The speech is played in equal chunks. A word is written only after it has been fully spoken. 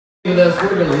With us,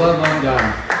 we're going to love on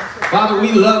God. Father,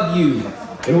 we love you,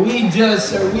 and we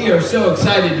are so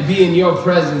excited to be in your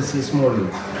presence this morning.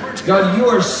 God, you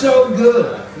are so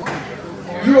good.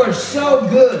 You are so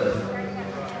good.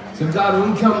 So God,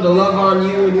 we come to love on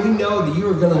you, and we know that you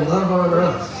are going to love on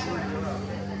us.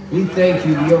 We thank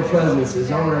you that your presence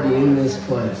is already in this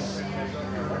place.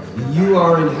 You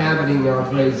are inhabiting our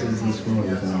praises this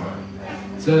morning, God.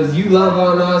 So as you love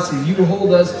on us, as you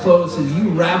hold us close, as you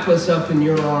wrap us up in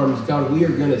your arms, God, we are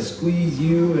going to squeeze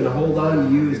you and hold on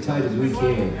to you as tight as we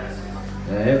can.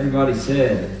 Everybody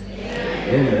said,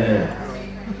 amen.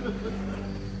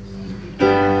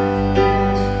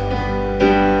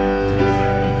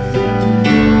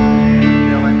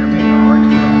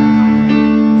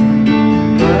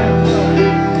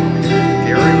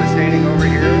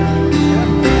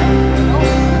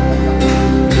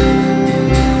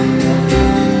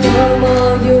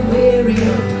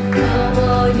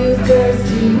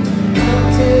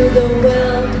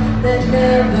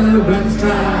 Runs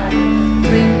dry,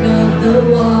 drink of the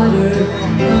water,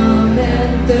 come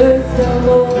and thirst some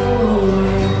more.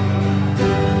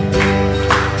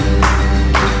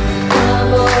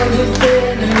 Come all you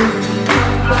sinners,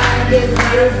 come find his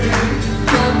mercy,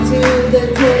 come to the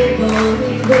table,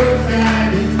 he will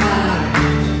satisfy.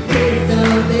 Taste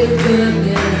of his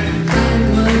goodness, find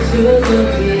what you're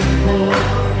looking for.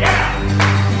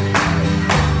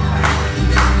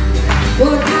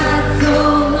 For God so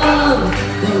loved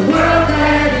the world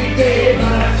that he gave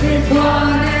us, his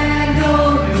one and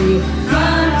only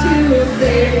Son to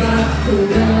save us.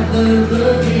 Whoever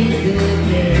believes in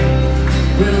him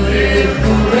will live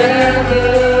forever.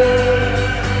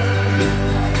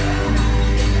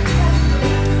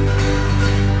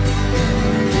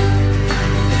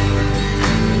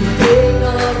 Bring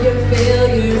all your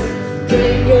failures,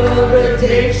 bring your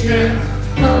addictions,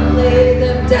 come lay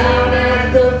them down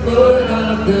at the foot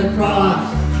of the cross.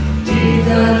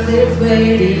 Jesus is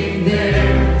waiting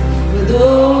there with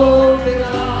open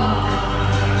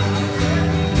arms.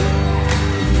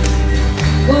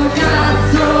 For God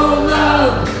so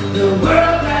loved the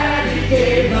world that he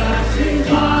gave us his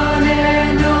one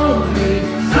and only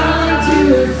Son to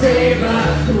save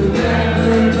us.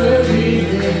 Whoever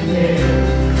believes in him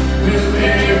will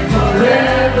live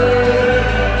forever.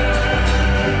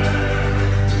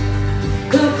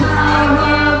 The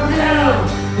power of hell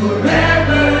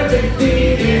forever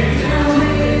defeated. Now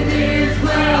it is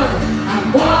well. I'm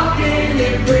walking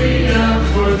in freedom,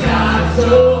 for God so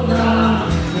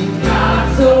loved, and God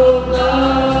so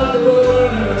loved the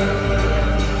world.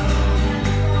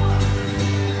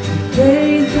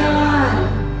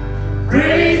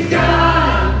 Praise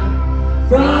God,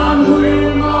 from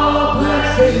whom all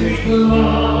blessings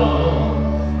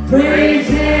flow. Praise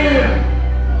Him,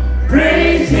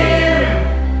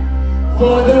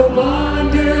 for the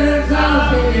wonders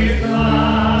of his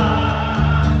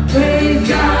love. Praise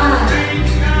God,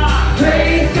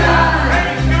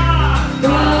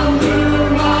 from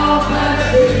whom all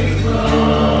blessings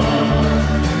flow.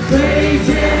 Praise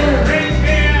Him,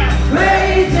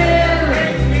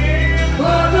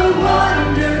 for the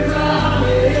wonders of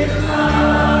his love.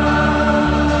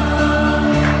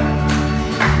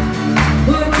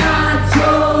 For God so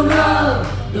loved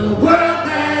the world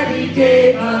that he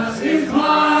gave us his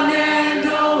one and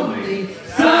only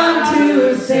Son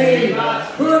to save us.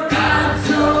 For God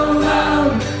so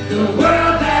loved the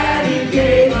world that he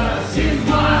gave us his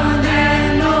one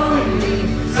and only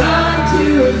Son to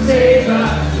save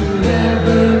us.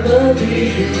 Whoever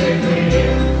believes in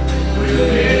him will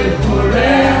live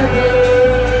forever.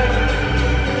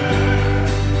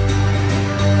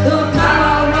 The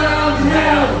power of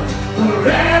hell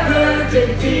forever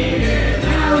defeated.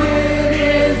 Now it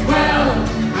is well.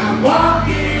 I'm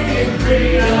walking in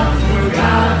freedom, for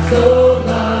God so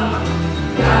loved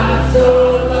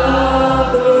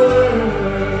the world.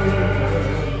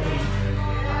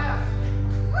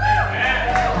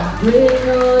 Bring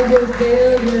all your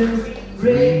failures,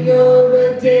 bring your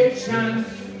addictions,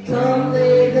 come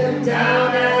lay them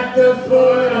down at the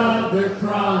foot of the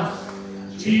cross.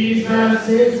 Jesus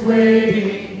is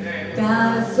waiting,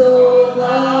 God so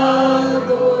loved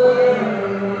the world.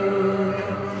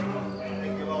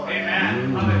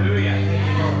 Amen. Hallelujah.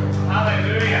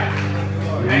 Hallelujah.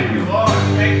 Thank you, Lord.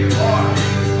 Thank you, Lord.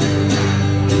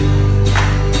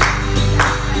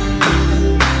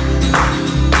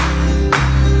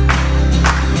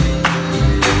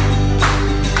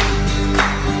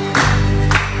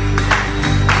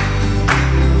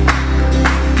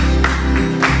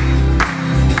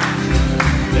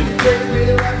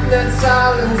 That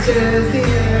silences the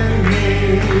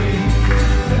enemy.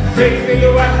 Brings me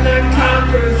the weapon that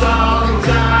conquers all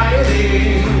anxiety.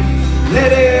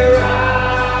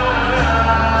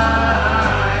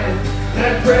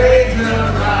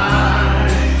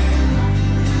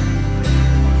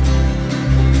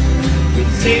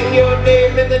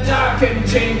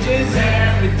 is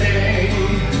everything.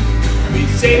 We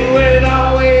sing with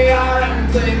all we are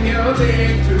and claim your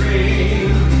victory.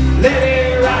 Let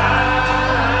it rise,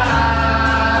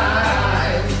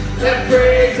 let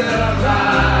praise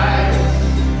arise.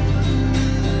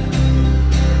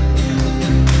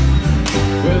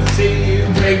 We'll see you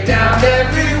break down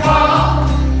every wall,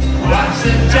 watch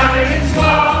the giants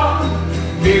fall.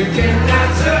 You cannot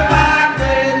survive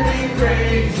when we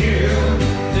praise you.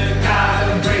 The God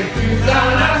of breakthroughs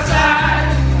on our side,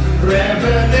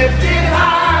 forever lifted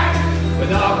high.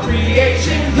 With all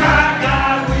creation cry,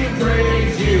 God, we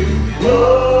praise you.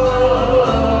 Oh,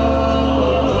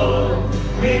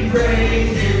 we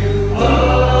praise you.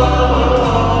 Oh,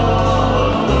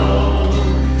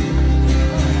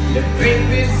 the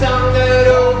baby song that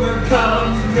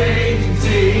overcomes rage and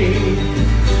sea.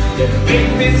 The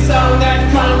baby song that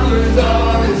conquers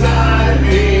all inside of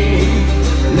me.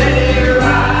 Let it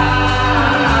rise,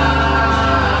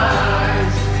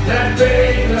 let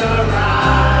faith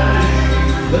arise.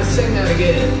 Let's sing that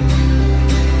again.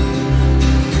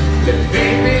 The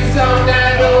baby song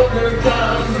that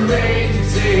overcomes the rage and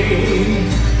sea.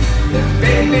 The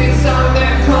baby song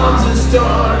that calms the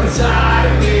storm inside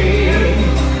of me.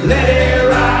 Let it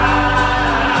rise,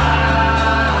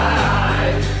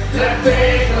 let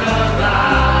faith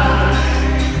arise.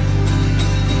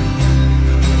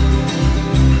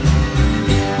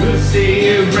 We'll see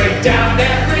you break down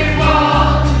every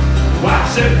wall,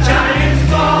 watch the giants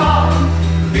fall.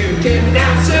 You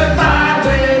cannot survive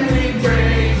when we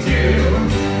praise you.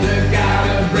 The God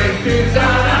of breakthroughs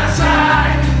on our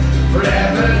side,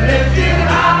 forever lifted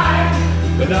high.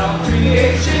 With all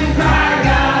creation cry,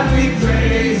 God, we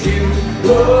praise you.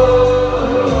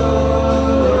 Oh,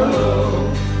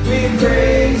 we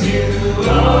praise you.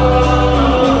 Oh,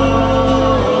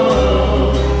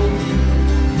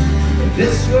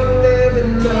 this is what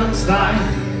living looks like.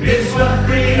 This is what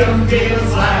freedom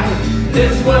feels like.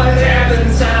 This is what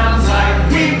heaven sounds like.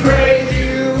 We praise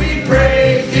you, we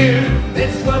praise you.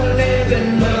 This is what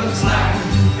living looks like.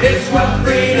 This is what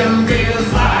freedom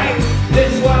feels like.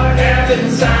 This is what heaven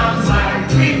sounds like.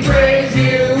 We praise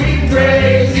you, we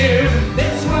praise you.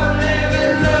 This is what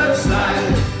living looks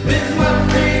like. This is what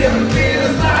freedom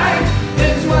feels like.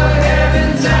 This is what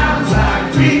heaven sounds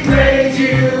like. We praise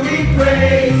you, we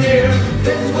praise you.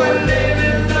 This is what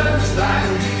living looks like.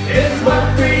 This is what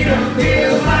freedom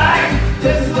feels like.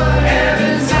 This is what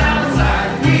heaven sounds like.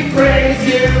 We praise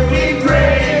you, we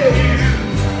praise you.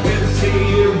 We'll see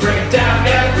you break down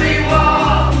every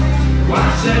wall,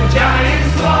 watch the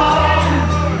giants fall.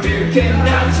 Fear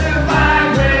cannot survive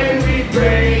when we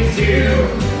praise you.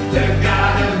 The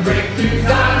God of breakthroughs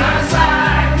on our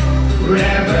side,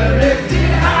 forever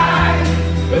lifted high.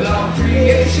 With all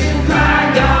creation cry,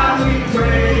 God, we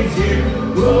praise you.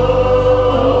 Oh,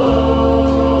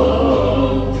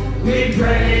 we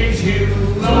praise you.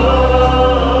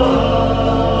 Oh,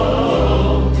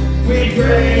 we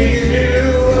praise you.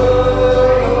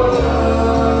 Oh,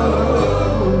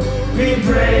 we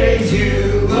praise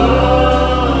you. Oh.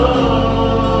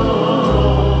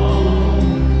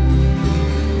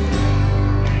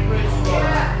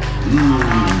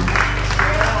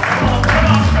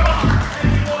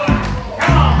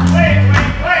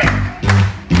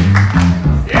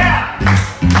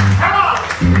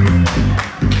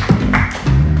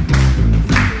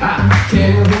 I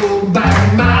can't hold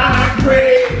back my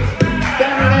praise.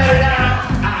 Gotta let it out.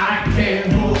 I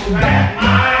can't hold back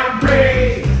my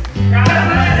praise.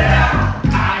 Gotta let it out.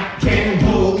 I can't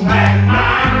hold back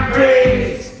my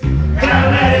praise. Gotta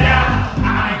let it out.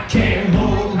 I can't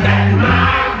hold back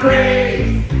my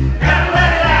praise. Gotta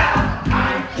let it out.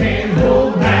 I can't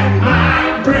hold back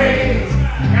my praise.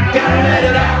 Gotta let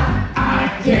it out. I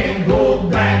can't hold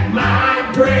back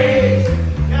my praise.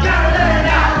 Gotta let it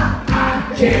out.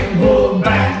 I can't hold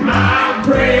back my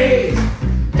praise.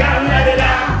 Gotta let it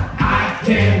out. I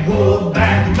can't hold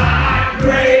back my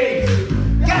praise.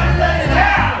 Gotta let it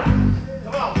out.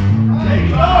 Come on. There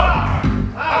you are.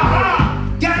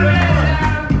 Gotta let it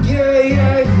out. Yeah,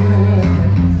 yeah, yeah.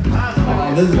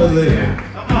 Oh, this is what living.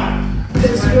 Come on.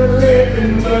 This is what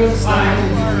living looks like.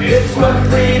 It's what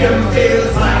freedom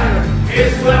feels like.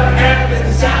 It's what heaven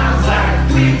sounds like.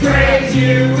 We praise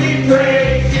you, we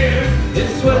praise you.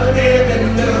 It's what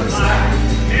living looks like.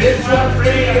 It's what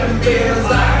freedom feels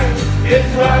like.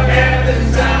 It's what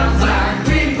heaven sounds like.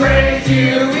 We praise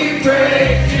you, we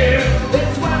praise you.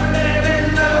 It's what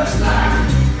living looks like.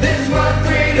 It's what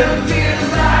freedom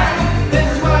feels like.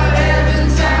 It's what heaven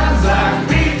sounds like.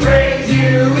 We praise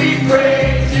you, we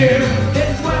praise you.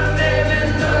 It's what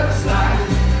living looks like.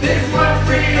 It's what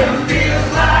freedom feels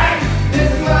like.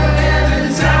 It's what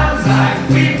heaven sounds like.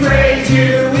 We praise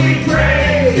you, we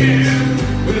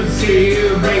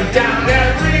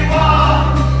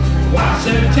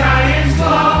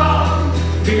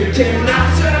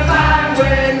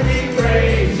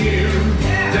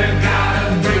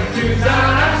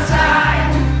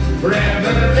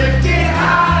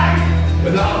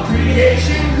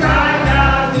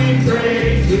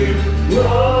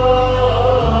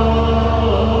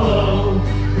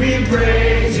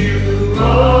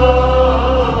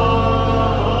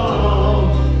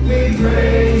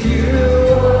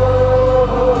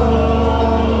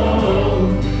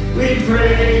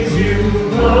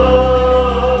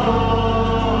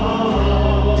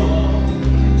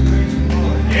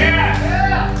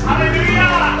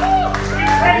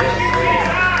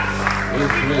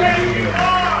praise you,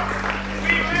 Lord.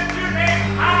 We lift your name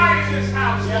high in this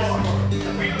house, Lord.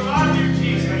 We love you,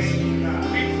 Jesus.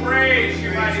 We praise you,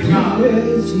 mighty God. We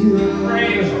praise you,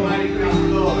 mighty God,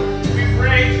 Lord. We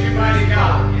praise you, mighty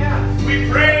God. We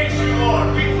praise you, Lord.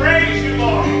 We praise you,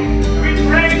 Lord. We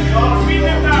praise you, Lord. We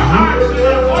lift our hearts and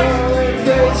our voices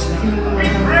to you, Lord. We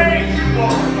praise you,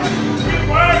 Lord. We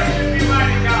worship you,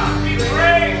 mighty God. We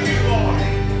praise you, Lord.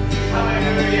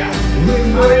 Hallelujah.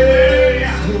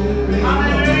 Hallelujah.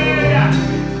 Hallelujah.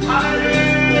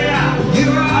 Hallelujah. You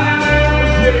are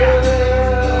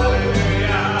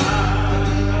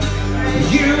good.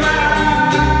 You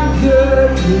are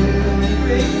good.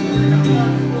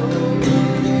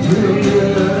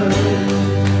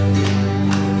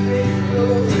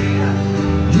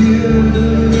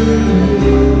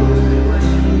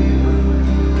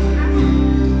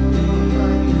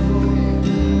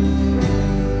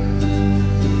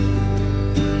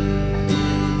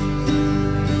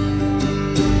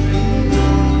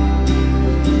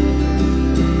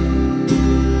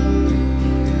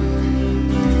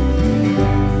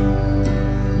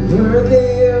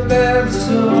 Worthy of every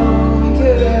song we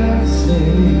could ever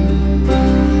sing,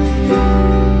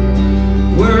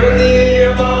 worthy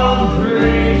of all the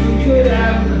praise we could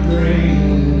ever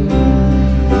bring,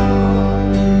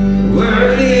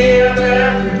 worthy of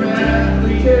every breath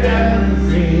we could ever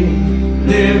breathe.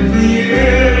 Live for you,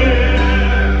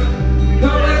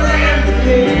 only live for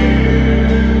you.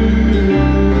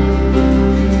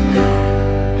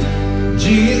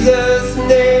 Jesus'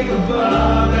 name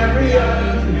above every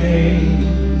other name.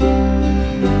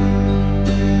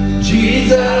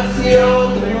 Jesus, the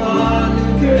only one who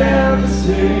could ever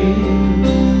sing.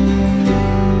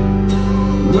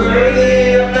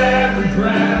 Worthy of every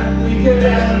breath we could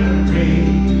ever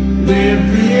breathe. Live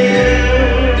for you.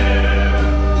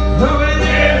 Oh, we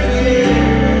live for you.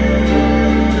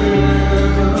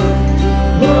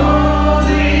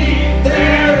 Holy,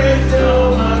 there is no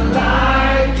one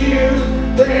like you.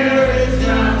 There is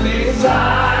none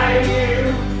beside you.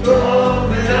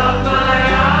 Open up my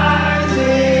eyes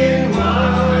in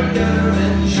wonder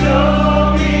and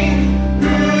show me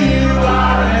who you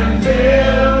are and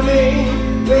fill me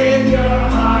with your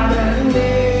heart and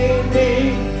lead me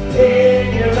in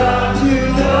your love to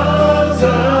those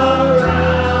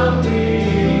around me.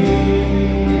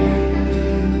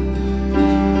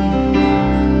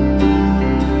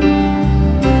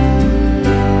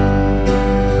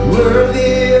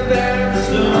 Worthy of every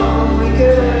song we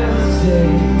could ever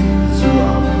sing.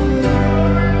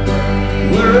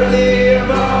 Worthy of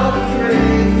all the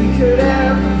praise we could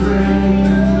ever bring.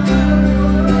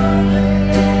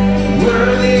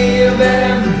 Worthy of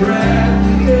every breath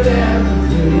we could ever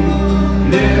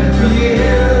breathe. Live for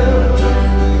you.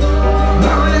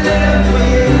 Oh, we live for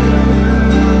you.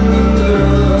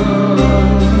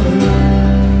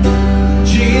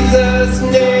 Jesus'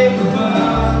 name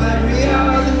above every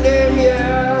other name,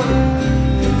 yeah.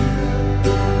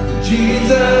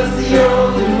 Jesus, the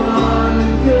only one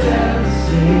who could ever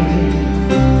sing.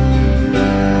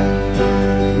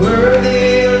 Worthy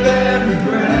of every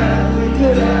breath we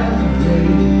could ever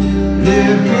breathe.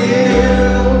 Live for you.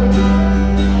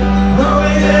 Oh,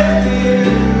 we live for you.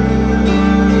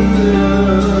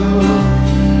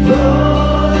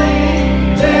 Holy,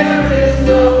 there is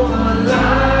no one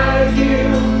like you.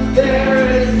 There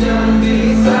is none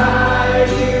beside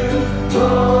you.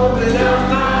 Open up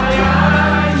my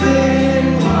eyes in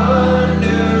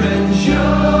wonder and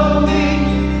show me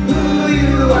who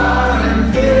you are and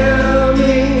fill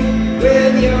me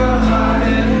with your heart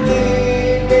and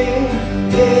lead me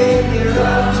in your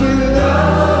love to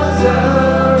those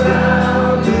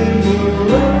around me.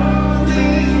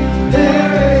 Holy,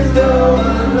 there is no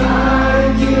one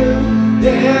like you.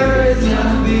 There is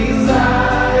none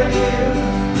beside you.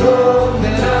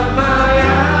 Open up my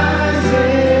eyes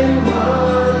in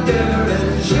wonder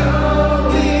and show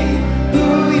me who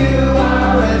you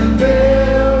are and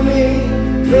fill me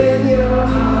with your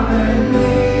heart and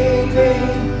lead me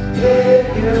in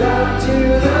your love to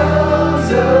those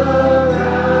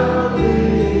around me.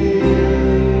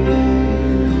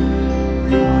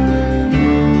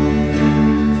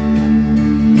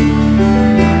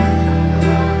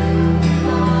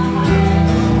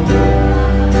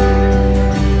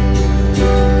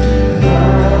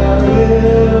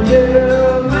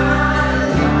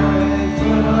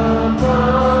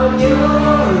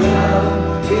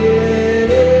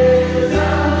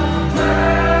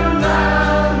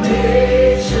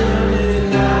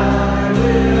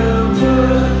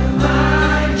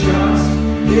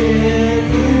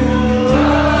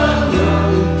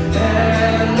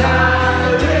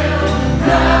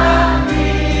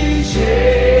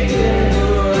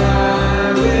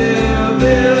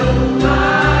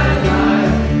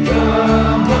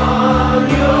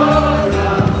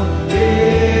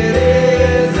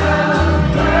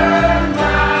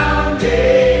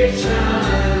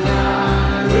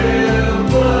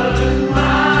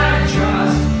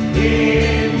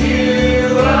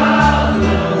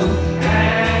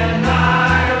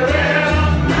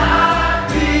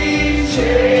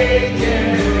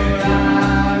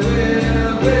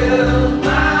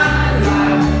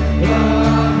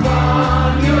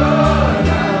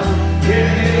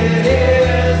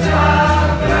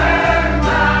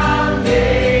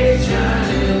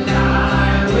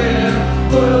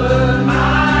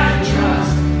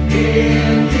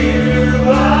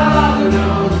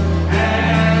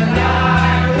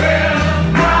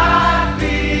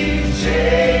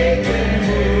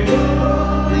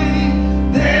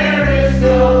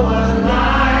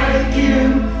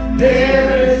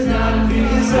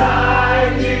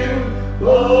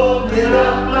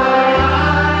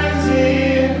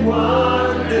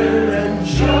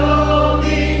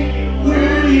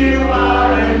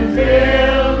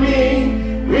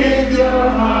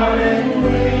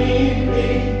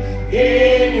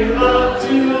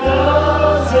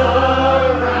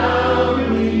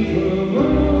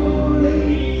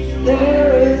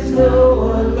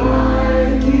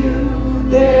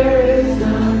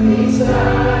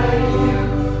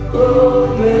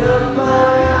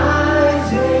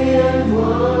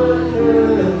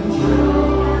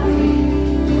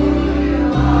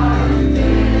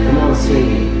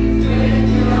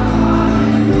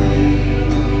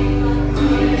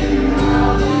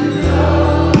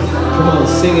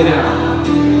 sing it out.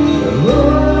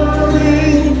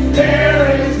 Holy,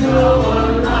 there is no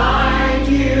one like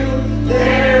you.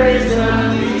 There is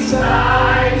none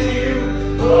beside you.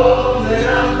 Open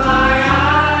up my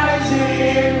eyes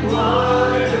in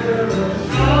wonder.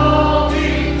 Show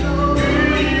me who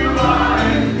you are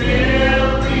and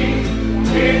fill me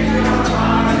with your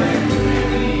heart and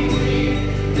believe me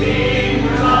in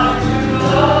your love to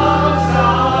those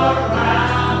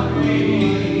around me.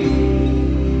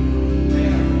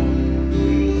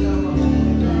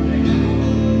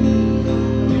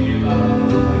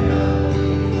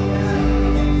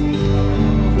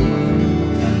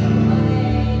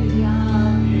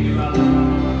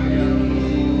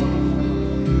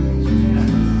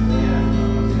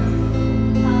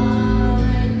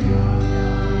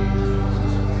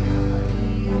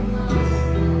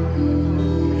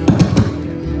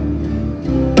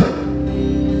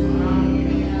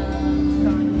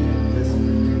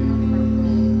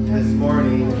 This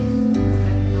morning,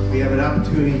 we have an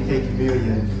opportunity to take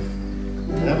communion.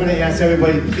 And I'm going to ask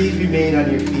everybody, please remain on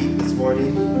your feet this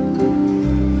morning.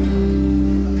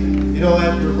 You know,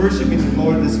 after worshiping the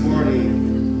Lord this morning,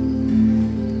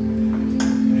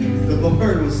 the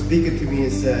Lord was speaking to me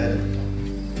and said,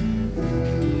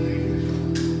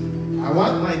 I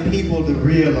want my people to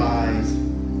realize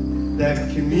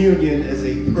that communion is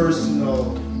a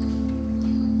personal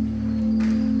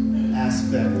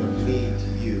aspect of me to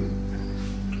you.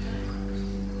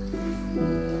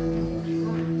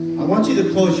 I want you to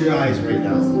close your eyes right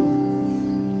now.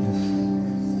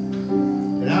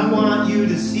 And I want you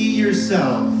to see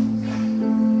yourself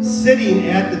sitting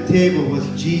at the table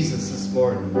with Jesus this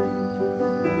morning.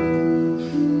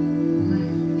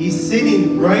 He's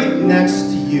sitting right next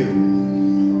to you.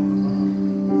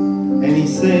 And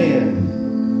he's saying,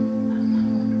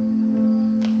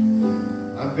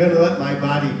 I'm going to let my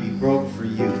body be broke for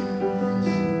you.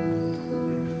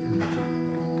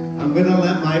 I'm going to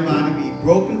let my body be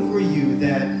broken for you,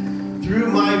 that through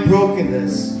my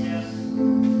brokenness,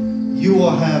 you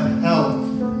will have health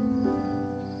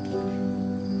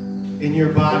in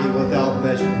your body without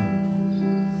measure.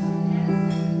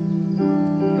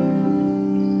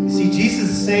 You see, Jesus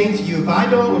is saying to you, if I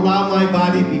don't allow my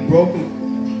body to be broken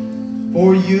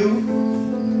for you,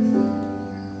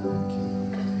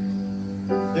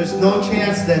 there's no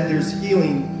chance that there's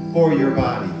healing for your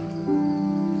body.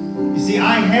 You see,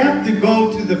 I have to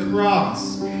go to the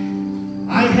cross.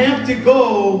 I have to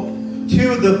go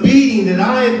to the beating that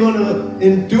I am going to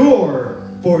endure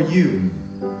for you.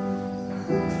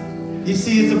 You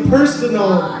see, it's a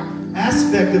personal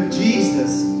aspect of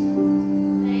Jesus.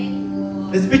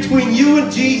 It's between you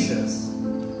and Jesus.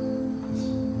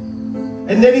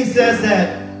 And then he says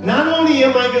that not only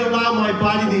am I going to allow my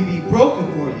body to be broken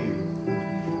for you,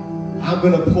 I'm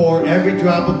going to pour every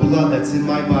drop of blood that's in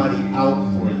my body out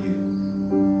for you.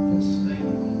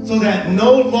 So that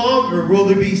no longer will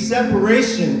there be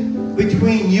separation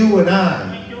between you and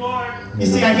I. You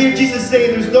see, I hear Jesus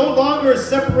saying there's no longer a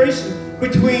separation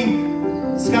between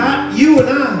Scott, you and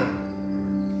I.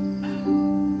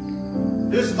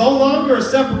 There's no longer a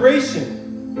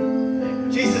separation.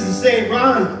 Jesus is saying,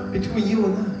 Ron, between you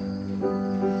and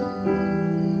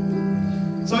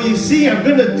I. So you see, I'm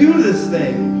going to do this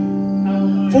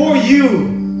thing for you.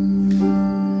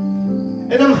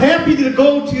 And I'm happy to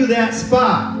go to that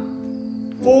spot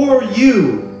for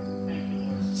you,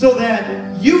 so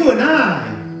that you and I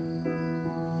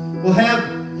will have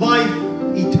life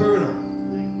eternal.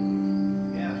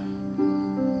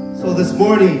 So this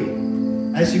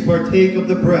morning, as you partake of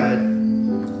the bread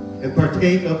and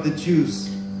partake of the juice,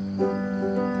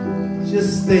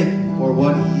 just think for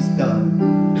what he's done for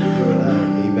you and I.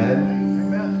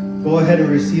 Amen. Go ahead and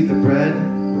receive the bread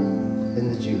and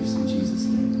the juice in Jesus'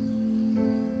 name.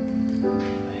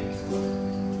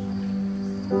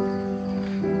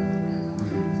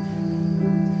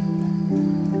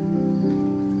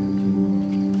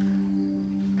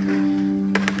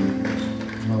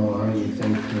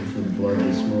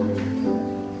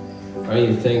 Are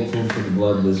you thankful for the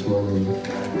blood this morning?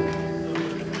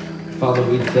 Father,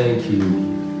 we thank you.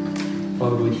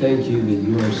 Father, we thank you that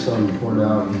your Son poured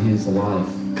out his life,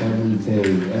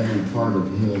 everything, every part of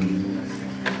him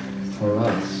for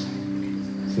us.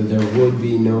 So there would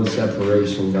be no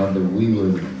separation, God, that we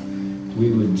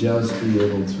would just be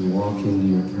able to walk into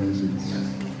your presence.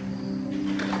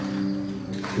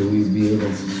 That we'd be able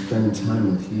to spend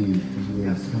time with you because we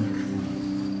are coming.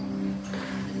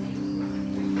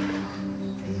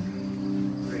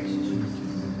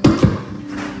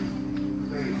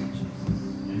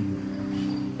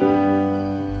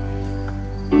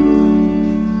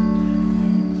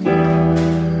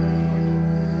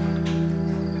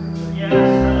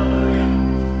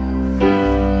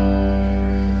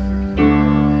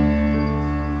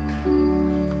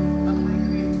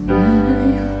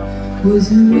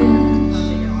 was a wretch,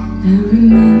 I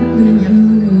remember who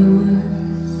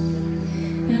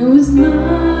I was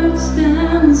lost, I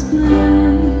was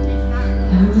blind,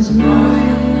 I was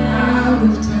running out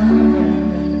of time.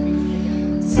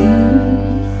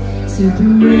 Sin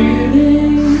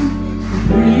separated, the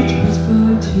bridge was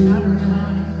far too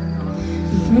wide.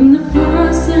 But from the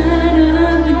far side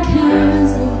of the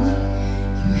chasm,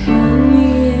 you held me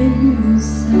in your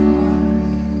side.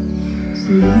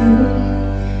 So you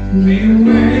made a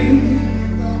way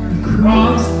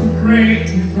across the great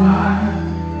divide.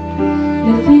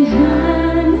 Left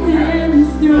behind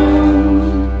heaven's throne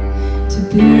to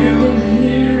build it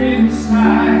here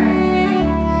inside.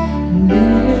 And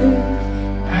there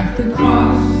at the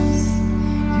cross,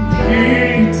 you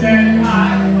paid the debt I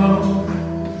owe.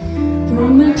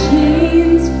 Broke my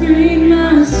chains, freed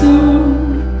my soul.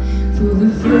 For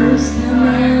the first time I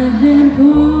had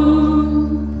hope.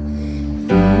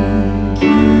 Thank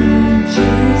you,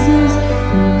 Jesus,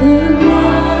 for the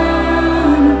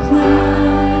blood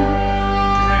applied.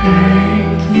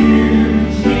 Thank you,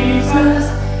 Jesus,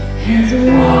 has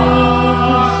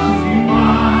washed me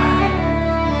white.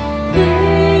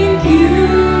 Thank you,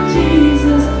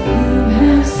 Jesus, you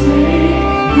have saved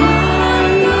my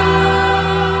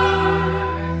life.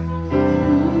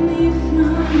 Brought me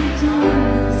from the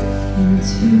darkness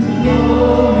into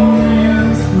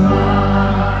glorious light.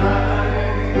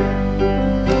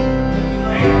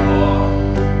 Thank you, Lord.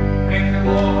 Thank you,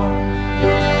 Lord.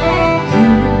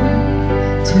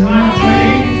 To my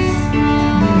place,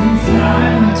 live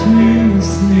inside my tomb of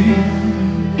sin.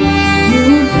 You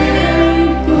were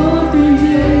buried for 3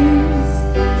 days,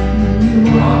 and then you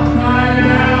walked right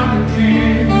out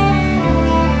again.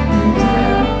 And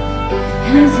death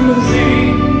has no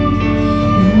sting,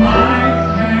 and life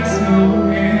has no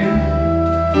end.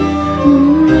 For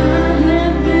I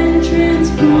have been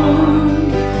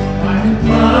transformed by the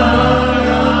blood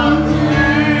of the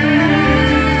Lamb.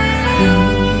 Thank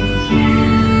you,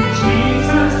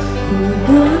 Jesus, for the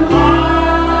blood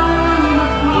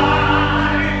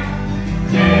applied.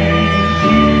 Thank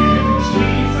you,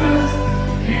 Jesus,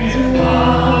 has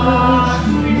washed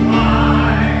me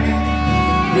white.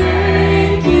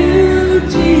 Thank you,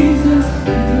 Jesus,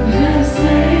 you have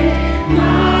saved my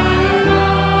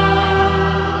life.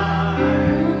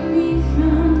 Brought me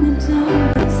from the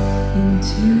darkness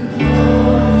into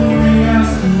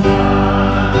glorious light.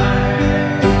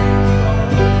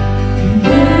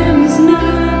 There is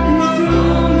nothing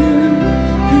stronger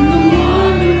than the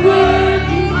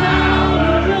wonder-working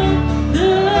power of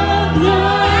the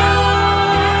blood.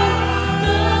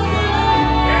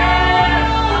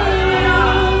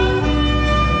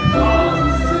 All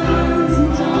the sons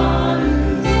and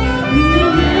daughters, we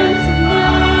are ransomed by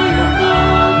our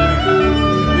Father through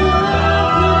the blood.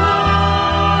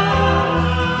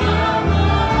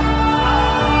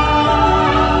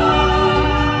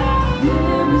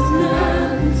 There is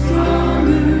nothing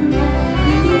stronger than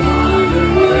the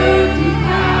wonder-working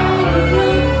power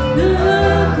of the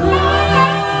blood.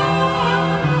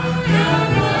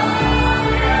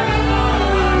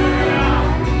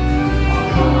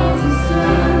 Calls the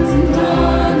sons and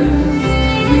daughters,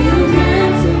 we are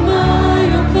ransomed by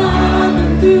our Father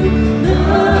through the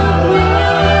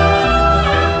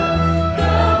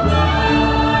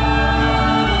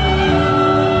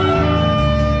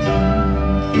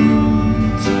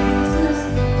Jesus,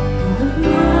 for the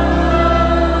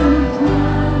blood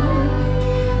applied.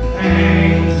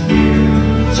 Thank you,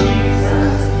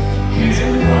 Jesus, has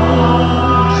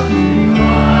washed me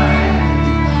white.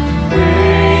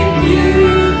 Thank you,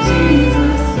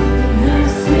 Jesus, you have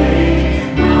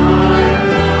saved my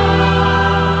life.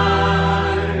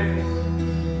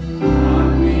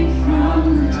 Brought me from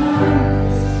the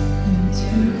darkness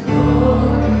into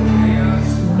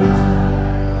glorious light.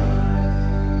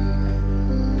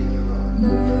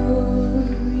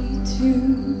 Glory to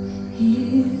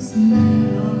His name.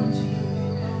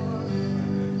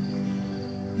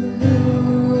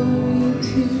 Glory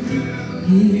to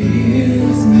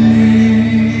His name.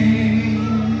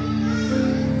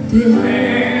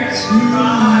 There to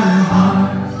my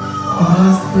heart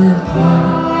was the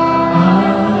blood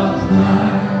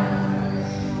applied.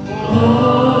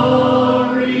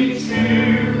 Glory to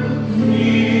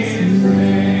His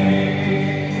name.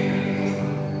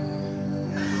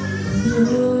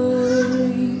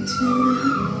 Glory to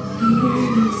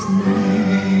His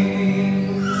name.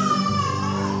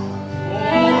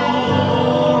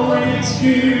 Glory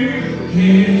to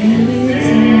His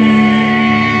name.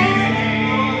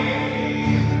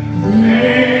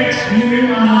 There to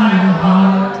my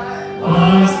heart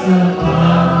was the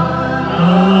blood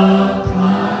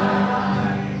applied.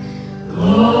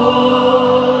 Glory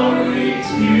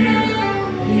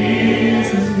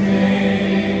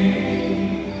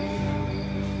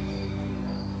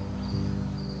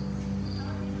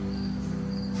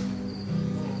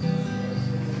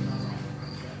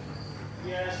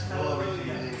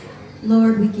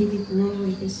we give you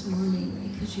glory this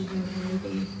morning because you are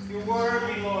worthy. You're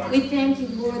worthy, Lord. We thank you,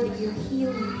 Lord, that your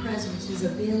healing presence is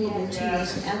available to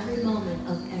us every moment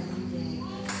of every day.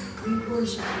 We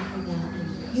worship you for that,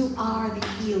 Lord. You are the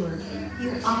healer.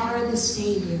 You are the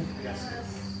Savior.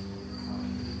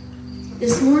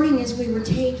 This morning, as we were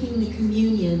taking the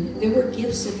communion, there were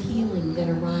gifts of healing that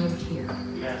arrived here.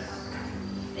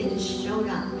 They just showed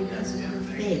up because of your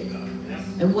faith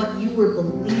and what you were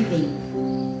believing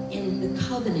in the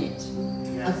covenant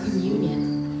of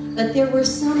communion. But there were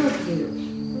some of you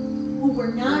who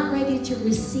were not ready to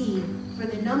receive for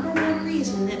the number one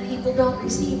reason that people don't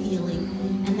receive healing,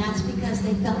 and that's because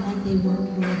they felt like they weren't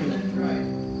worthy.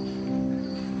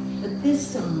 But this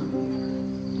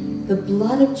song, the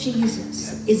blood of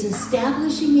Jesus, is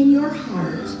establishing in your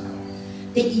heart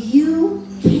that you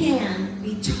can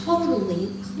be totally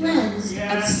cleansed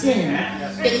of sin,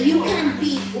 that you can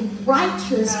be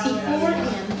righteous before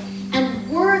him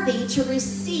and worthy to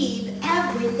receive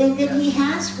everything that he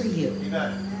has for you.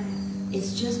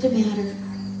 It's just a matter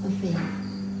of faith.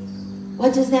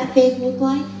 What does that faith look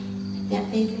like? That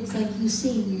faith looks like you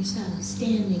seeing yourself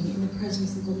standing in the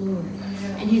presence of the Lord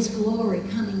and his glory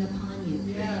coming upon you.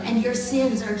 And your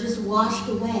sins are just washed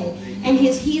away. And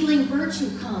his healing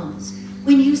virtue comes.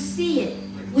 When you see it,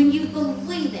 when you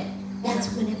believe it,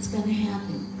 that's when it's going to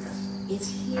happen. It's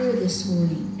here this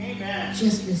morning. Amen.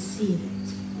 Just receive it.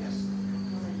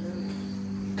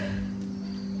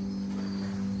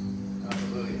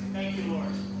 Thank you,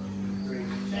 Lord.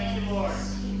 Thank you, Lord.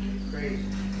 Praise.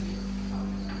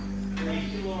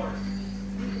 Thank you, Lord.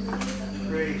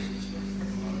 Praise.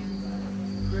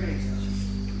 Praise.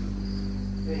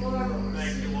 Thank you, Lord.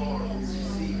 Thank you, Lord.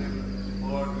 Receive him.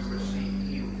 Lord, we receive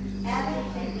healing.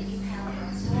 Everything that you have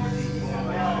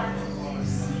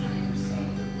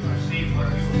Receive what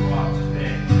you brought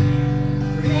today.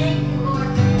 Thank you, Lord.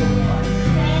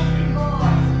 Thank you, Lord.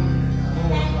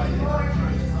 Thank you, Lord.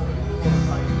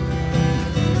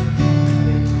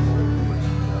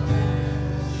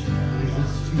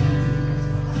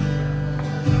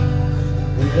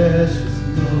 Precious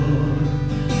Lord,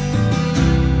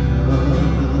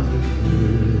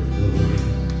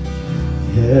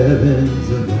 heavens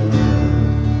above,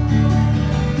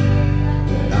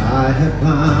 that I have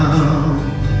found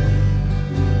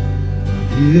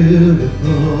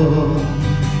beautiful.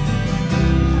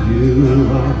 You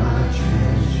are my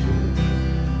treasure,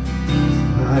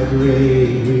 my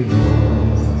great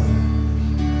reward,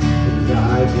 'cause I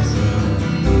just love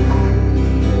you.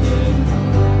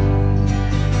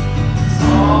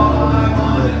 All I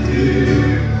wanna do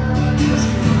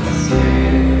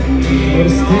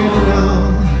is stand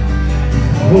on,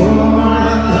 pour my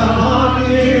love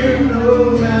on you, no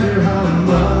matter how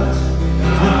much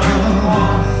I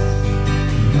cost.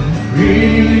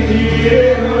 Bring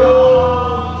it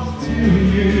all to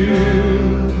you,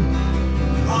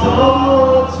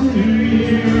 all to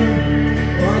you.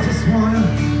 Oh,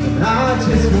 I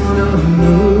just wanna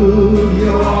move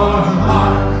your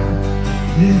heart.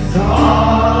 It's all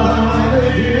I wanna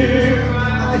do.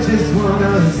 I just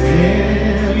wanna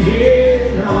stand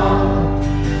here on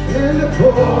and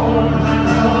pour my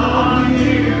love on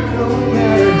you, no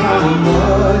matter how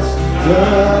much the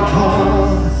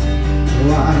cost. So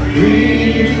I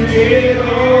bring it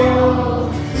all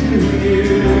to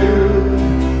you.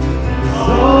 It's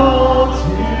all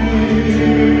to you.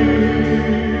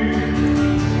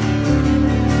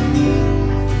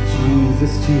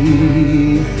 Jesus,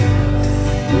 Jesus,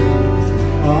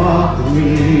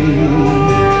 offering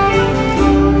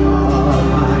all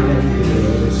my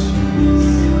ambitions,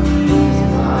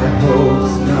 my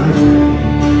hopes, my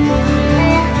dreams.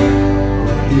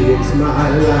 Here's my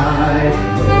life,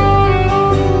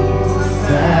 Lord, it's a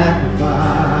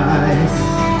sacrifice,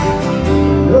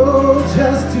 oh,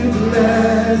 just to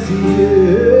bless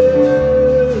you.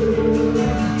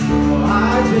 Oh,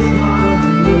 I just want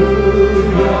to move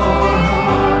your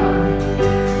heart.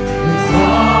 It's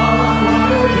all I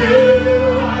wanna do.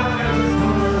 I just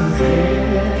wanna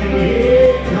stand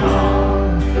here on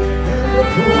and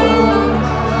pour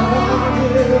my love on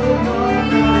you, no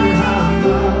matter how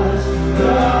much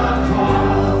the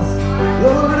cost.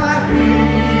 Lord, I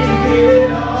bring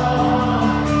it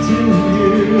all to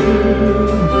you,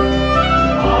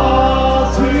 all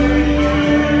to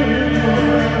you.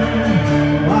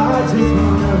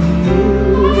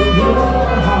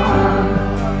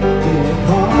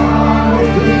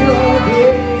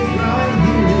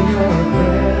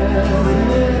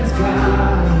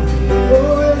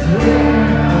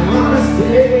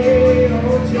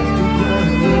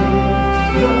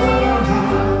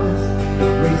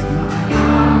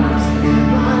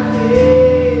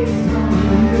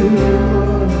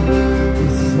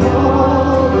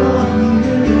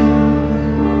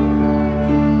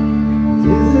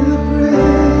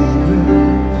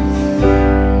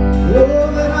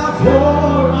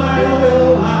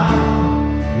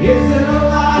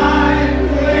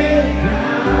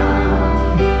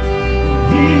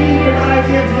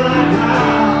 give my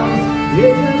vows.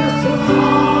 Isn't a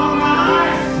song I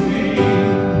sing.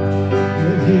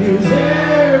 And here's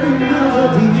every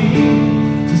melody.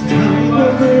 Just tell me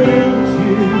what moves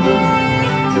you.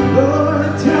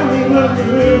 Lord, tell me what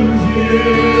moves you.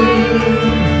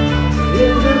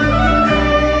 Is it a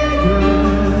fragrance?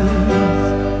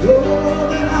 Oh,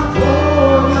 then I'll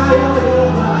pour my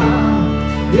oil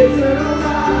out. Is it a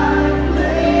life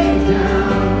laid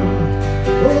down?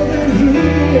 Oh, then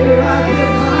here I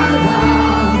give my vow.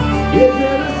 Is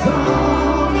it a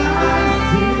song I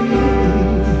sing?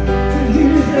 And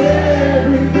here's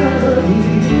every melody.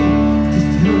 Just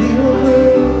tell me what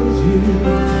moves you.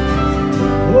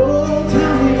 Oh,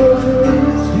 tell me what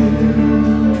moves you.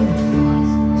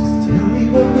 Just tell me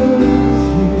what moves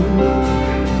you.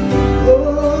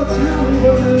 Oh, tell me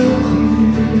what moves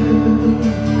you.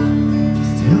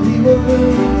 Just tell me what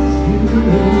moves you.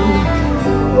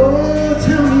 Oh,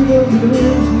 tell me what moves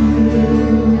you.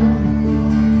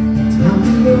 Tell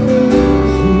me what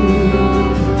moves you.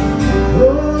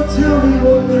 Oh, tell me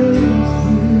what moves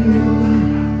you.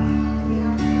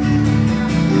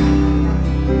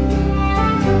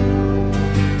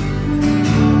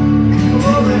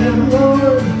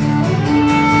 Lord,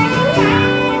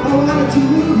 I want to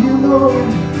move you, Lord.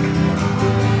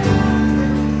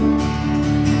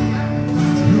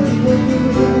 Tell me what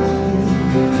moves you.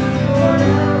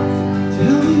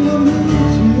 Tell me what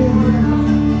moves you.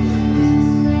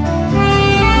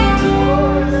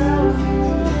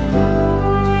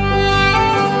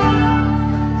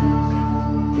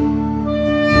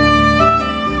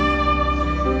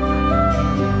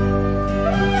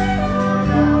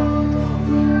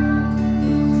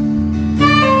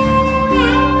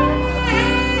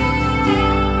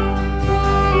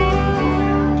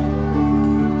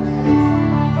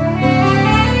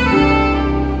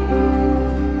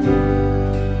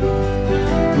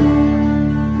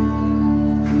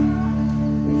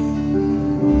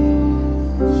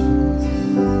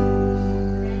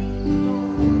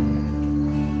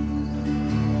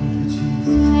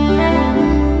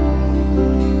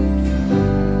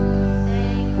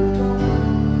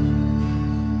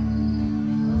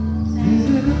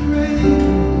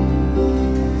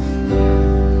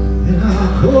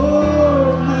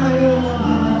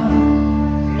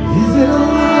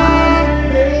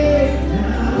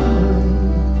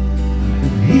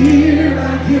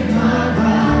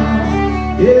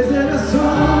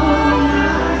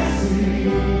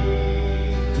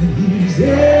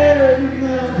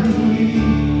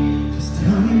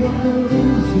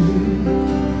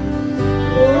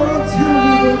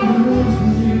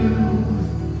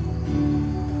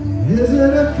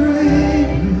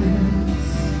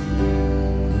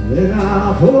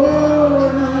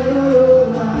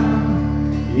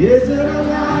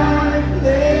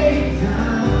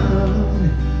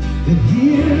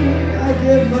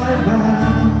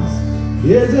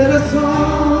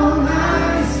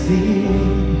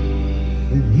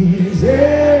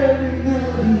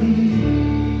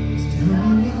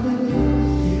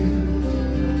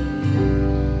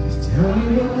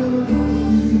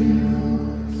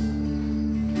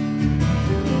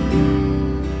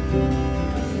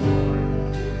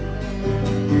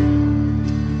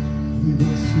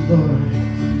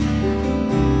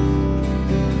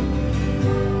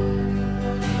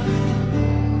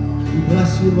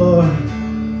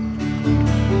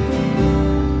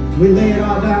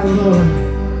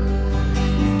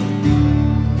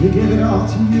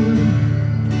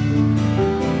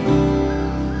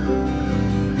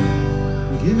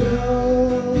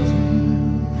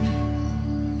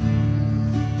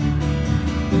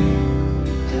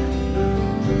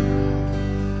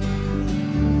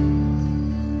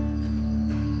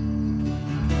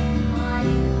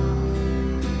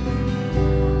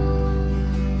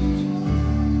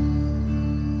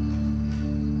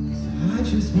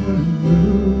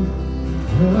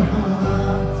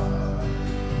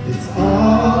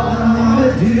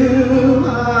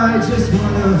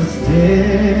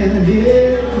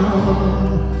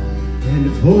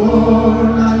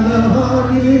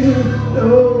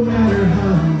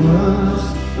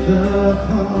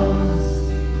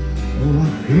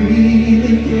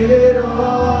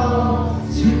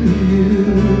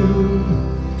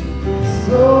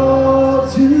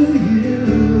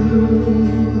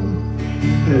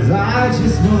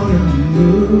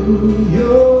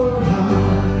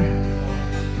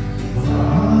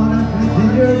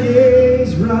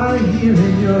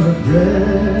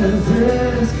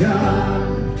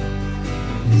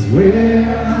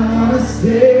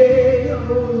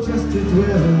 Just to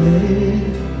dwell in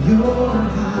your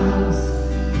house.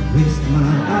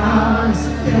 my eyes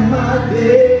and my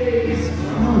gaze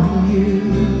on you.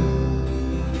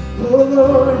 Oh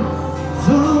Lord, it's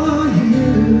all on you.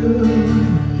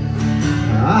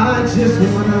 I just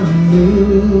wanna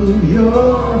move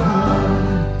your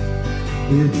heart.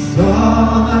 It's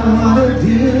all I wanna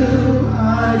do.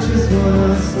 I just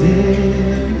wanna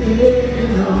stand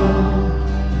in awe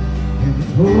and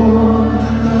pour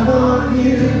my love on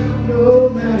you, no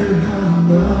matter how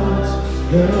much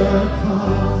the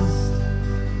cost.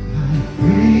 I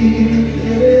freely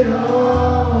give it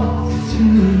all to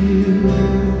you.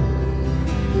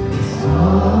 It's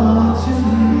all to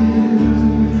you.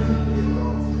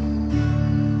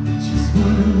 I just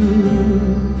wanna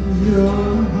move your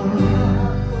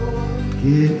heart.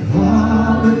 Get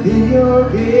caught within your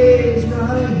gaze,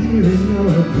 right here in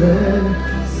your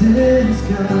presence,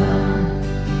 God.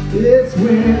 It's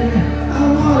where I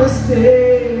wanna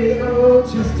stay, oh,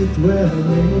 just to dwell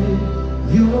in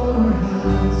your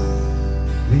house.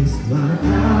 Place my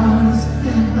eyes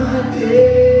and my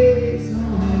gaze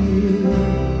on you.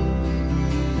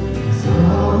 It's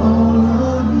all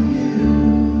on you.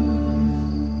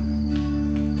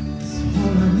 It's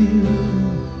all on you.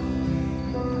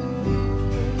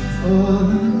 All on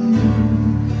you.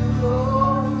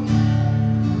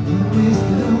 I'm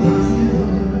wasted on you.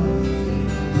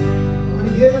 I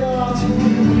wanna give it all to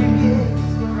you.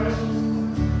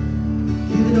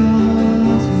 Give it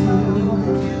all to you.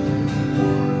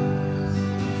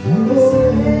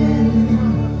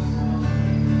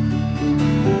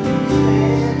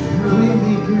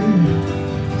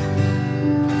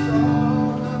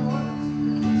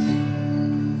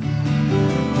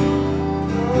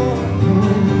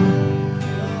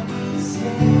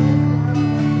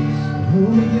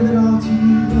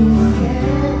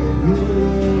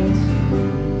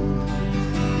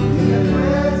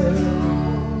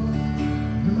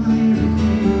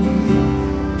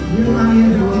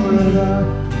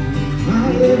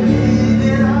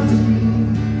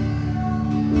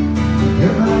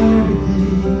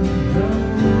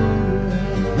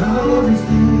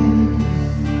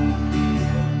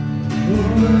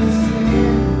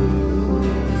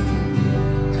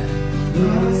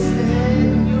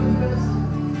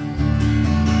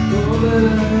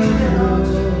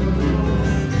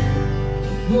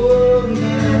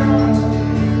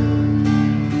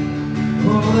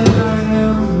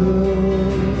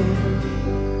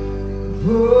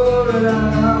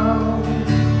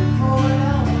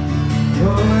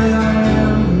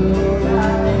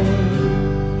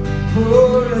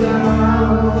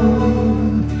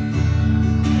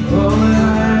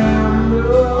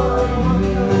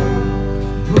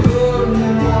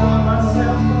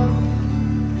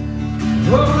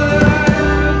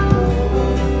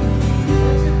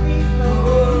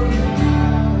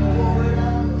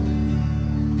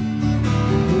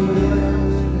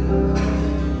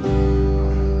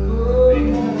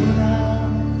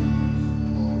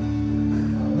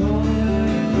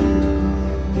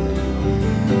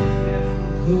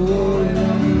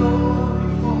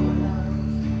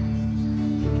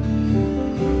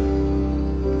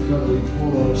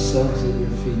 ourselves at your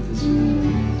feet this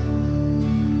morning.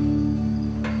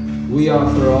 We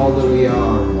offer all that we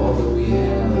are, all that we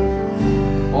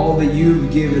have, all that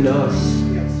you've given us.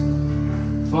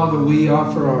 Father, we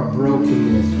offer our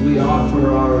brokenness. We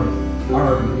offer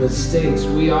our mistakes.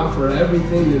 We offer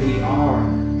everything that we are.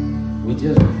 We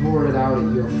just pour it out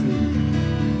at your feet.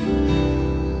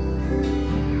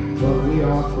 But we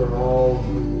offer all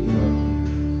who we are.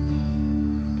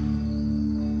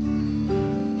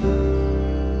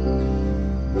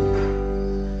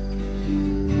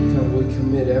 God, we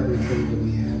commit everything that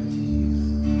we have to you.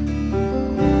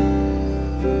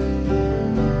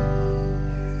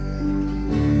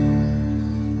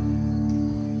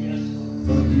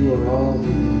 God, you are all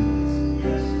we need.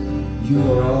 You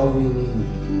are all we need.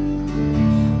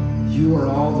 You are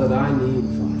all that I need,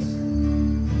 Father.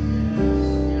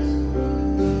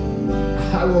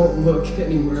 I won't look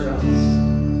anywhere else.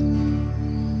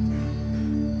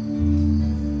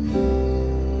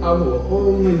 I will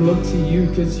only look to you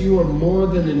because you are more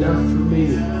than enough for me.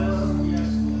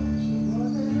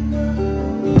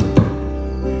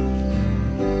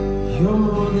 You're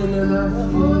more than enough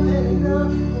for me.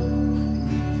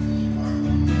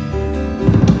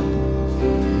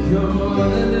 You're more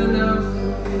than enough for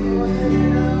me.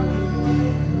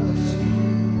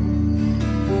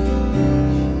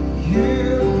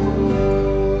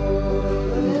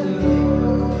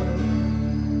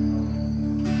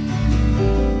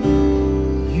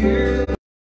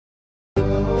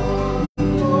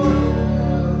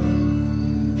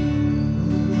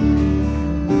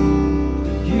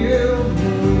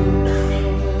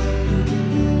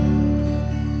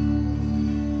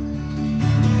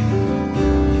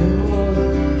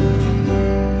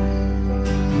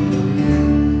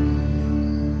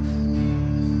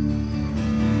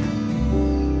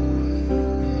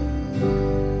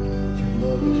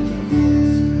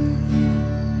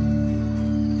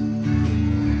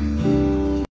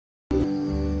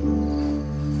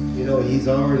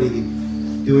 already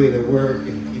doing a work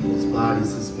in people's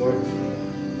bodies this morning.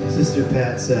 Sister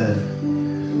Pat said,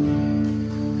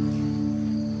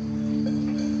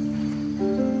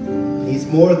 He's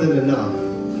more than enough.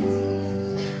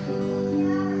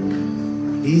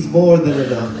 He's more than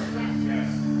enough.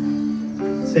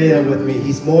 Say that with me.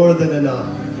 He's more than enough.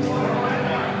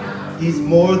 He's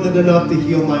more than enough to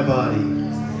heal my body.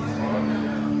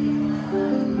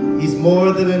 He's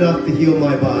more than enough to heal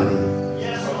my body.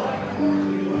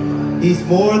 He's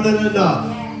more than enough.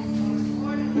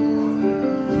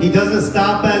 He doesn't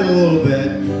stop at a little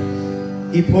bit.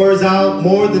 He pours out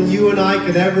more than you and I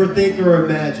could ever think or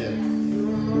imagine.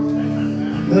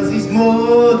 Because He's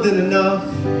more than enough.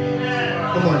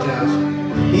 Come on, Josh.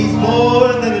 He's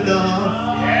more than enough.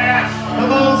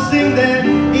 Come on, sing that.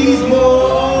 He's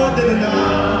more than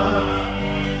enough.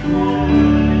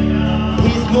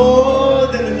 He's more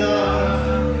than enough.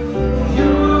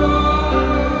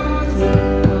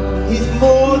 He's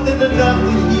more than enough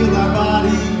to heal our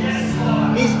bodies.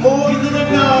 He's more than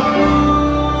enough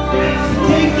to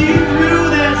take you through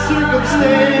that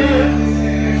circumstance.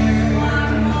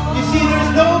 You see,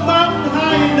 there's no mountain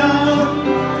high enough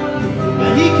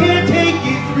that He can't take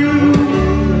you through,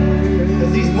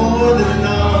 because He's more than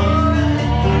enough.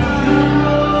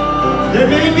 There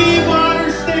may be water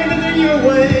standing in your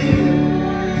way,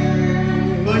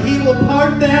 but He will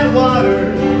part that water.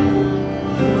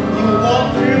 You will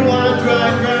walk through on dry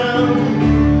ground,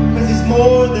 because He's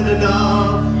more than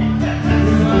enough.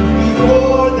 He's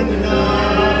more than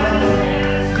enough.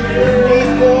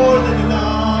 He's more than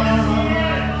enough.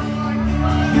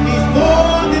 He's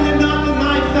more than enough in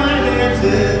my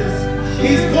finances.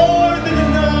 He's more than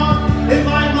enough in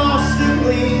my lost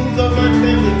siblings or my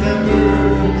family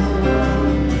members.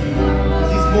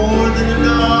 He's more than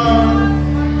enough.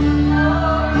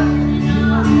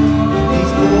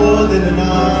 He's more than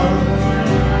enough.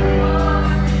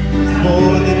 He's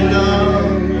more than enough.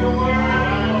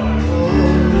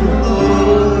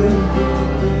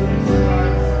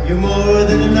 You're more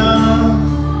than enough.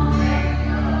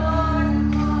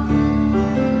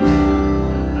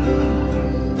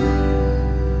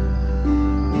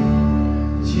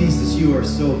 Jesus, You are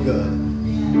so good.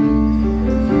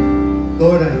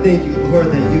 Lord, I thank You, Lord,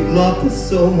 that You loved us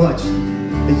so much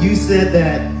that You said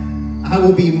that I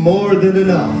will be more than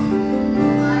enough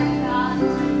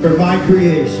for my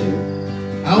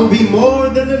creation. I will be more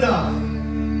than enough.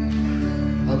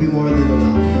 I'll be more than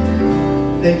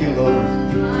enough. Thank You, Lord.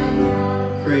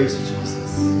 Praise You,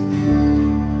 Jesus.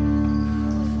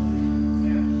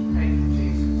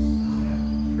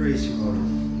 Praise You, Lord.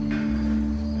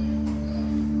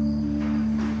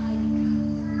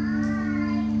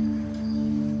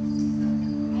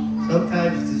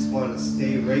 Sometimes you just want to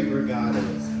stay right where God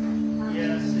is.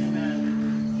 Yes, amen.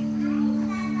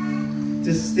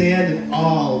 Just stand in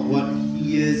awe of what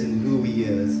He is and who He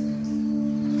is.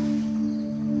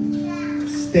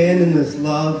 Stand in this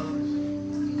love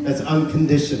that's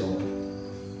unconditional.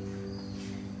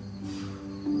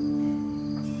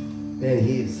 Man,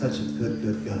 He is such a good,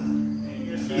 good God.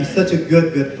 He's such a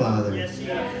good, good Father. Yes, He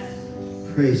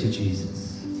is. Praise You, Jesus.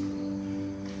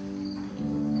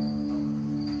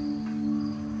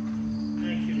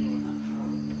 Thank You,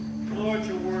 Lord. Lord,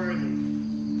 You're worthy.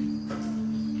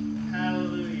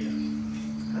 Hallelujah.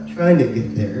 I'm trying to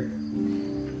get there.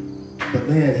 But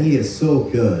man, He is so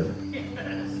good.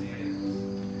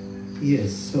 He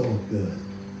is so good.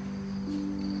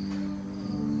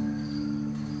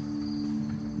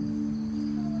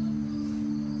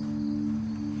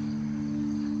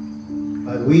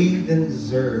 But we didn't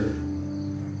deserve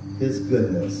His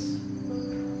goodness,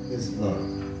 His love.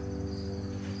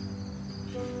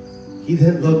 He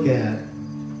didn't look at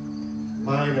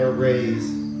mine or Ray's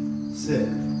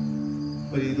sin,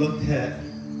 but He looked at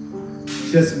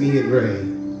just me and Ray.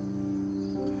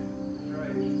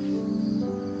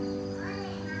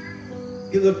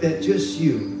 He looked at just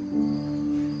you.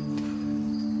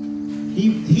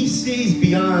 He sees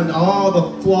beyond all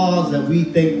the flaws that we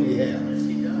think we have. Yes,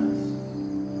 He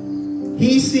does.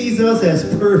 He sees us as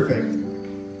perfect.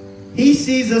 He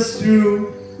sees us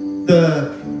through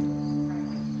the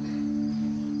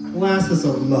glasses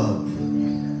of love.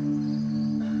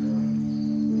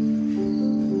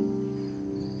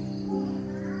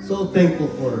 So thankful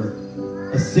for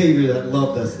a Savior that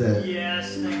loved us, that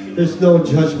Yes, thank You. there's no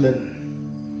judgment,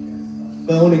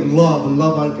 but only love, and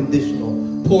love unconditional.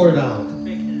 Pour it out.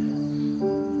 Take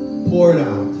it. Pour it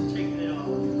out. Take it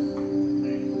all.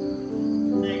 Thank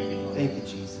You, Lord. Thank You,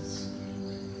 Jesus.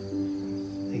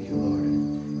 Thank You, Lord.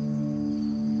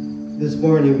 This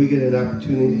morning we get an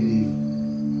opportunity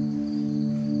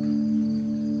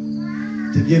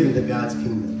to give into God's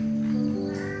kingdom.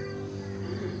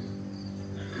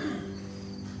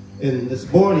 And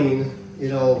this morning, you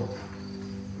know,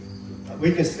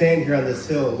 we can stand here on this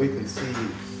hill and we can see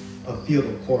a field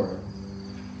of corn.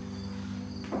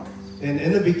 And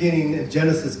in the beginning, in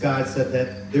Genesis, God said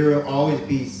that there will always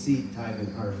be seed time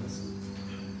and harvest.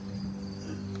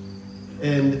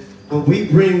 And when we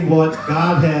bring what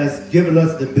God has given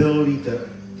us the ability to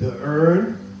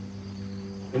earn,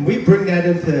 and we bring that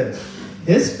into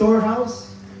His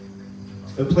storehouse,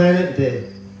 and plant it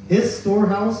into His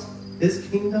storehouse, His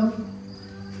kingdom,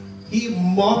 He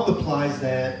multiplies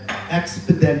that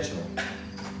exponential.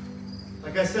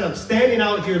 Like I said, I'm standing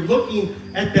out here looking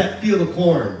at that field of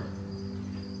corn.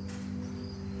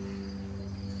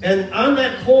 And on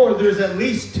that corn, there's at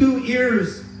least 2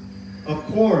 ears of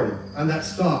corn on that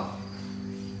stalk.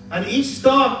 On each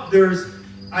stalk, there's,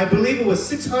 I believe it was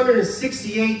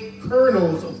 668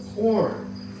 kernels of corn.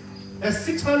 That's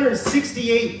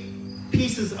 668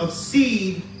 pieces of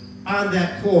seed on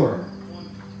that corn.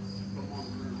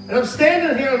 And I'm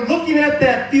standing here looking at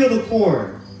that field of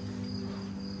corn.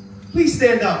 Please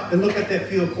stand up and look at that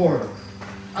field of corn.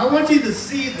 I want you to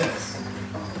see this.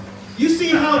 You see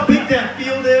how big that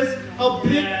field is? How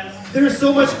big? There's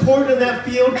so much corn in that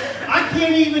field. I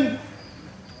can't even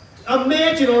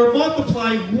imagine or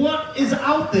multiply what is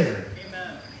out there.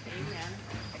 Amen.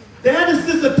 That is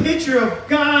just a picture of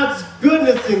God's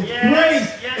goodness and grace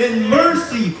and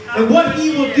mercy and what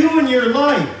He will do in your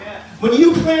life. When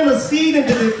you plant a seed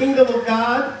into the kingdom of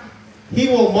God, He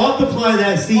will multiply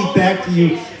that seed back to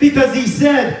you. Because He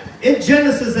said in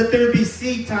Genesis that there would be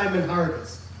seed time and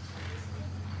harvest.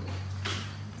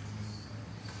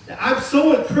 I'm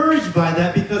so encouraged by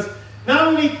that because not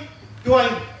only do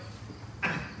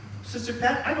Sister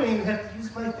Pat, I don't even have to use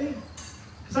my faith.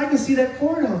 Because I can see that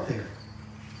corn out there.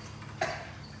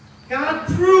 God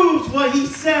proves what He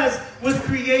says with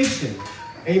creation.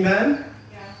 Amen?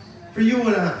 For you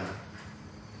and I.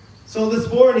 So this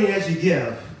morning as you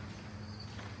give,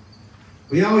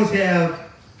 we always have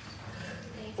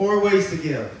 4 ways to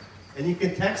give. And you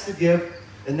can text to give,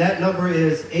 and that number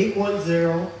is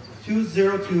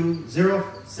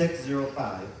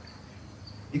 810-202-0605.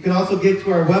 You can also get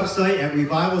to our website at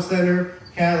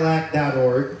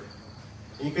revivalcentercadillac.org.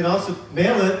 And you can also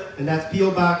mail it, and that's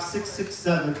P.O. Box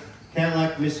 667,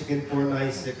 Cadillac, Michigan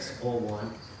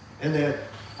 49601. And then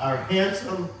our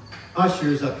handsome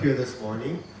ushers up here this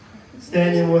morning,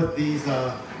 standing with these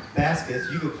baskets.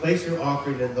 You can place your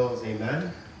offering in those,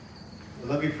 amen?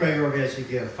 Let me pray over as you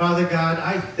give. Father God,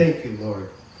 I thank you, Lord.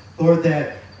 Lord,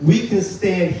 that we can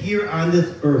stand here on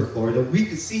this earth, Lord, and we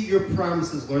can see your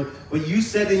promises, Lord, what you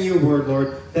said in your word,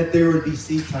 Lord, that there would be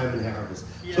seed time and harvest.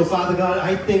 Yes. So, Father God,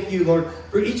 I thank you, Lord,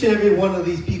 for each and every one of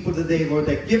these people today, Lord,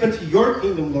 that give into your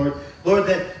kingdom, Lord,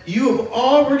 that you have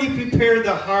already prepared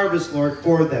the harvest, Lord,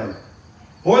 for them.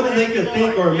 More than they can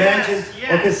think or imagine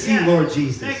or can see, Lord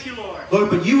Jesus. Thank you, Lord. Lord,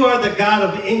 but you are the God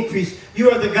of increase. You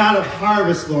are the God of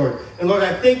harvest, Lord. And Lord,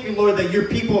 I thank you, Lord, that your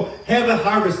people have a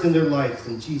harvest in their lives.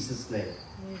 In Jesus' name.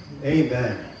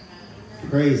 Amen.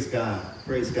 Praise God.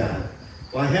 Praise God.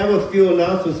 Well, I have a few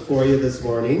announcements for you this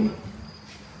morning.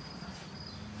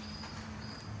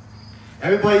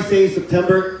 Everybody say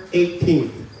September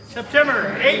 18th.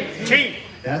 September 18th.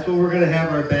 That's when we're going to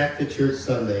have our Back to Church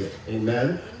Sunday.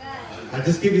 Amen. I'll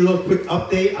just give you a little quick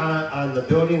update on the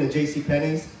building, the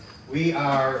JCPenney's. We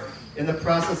are in the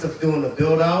process of doing a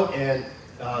build out, and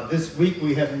this week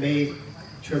we have made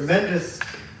tremendous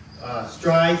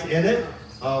strides in it.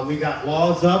 We got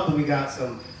walls up, and we got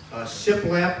some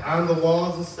shiplap on the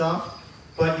walls and stuff.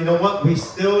 But you know what? We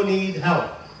still need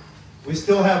help. We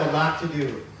still have a lot to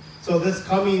do. So this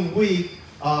coming week,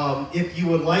 if you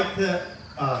would like to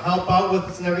help out with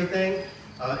us and everything,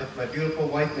 if my beautiful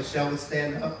wife Michelle would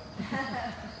stand up.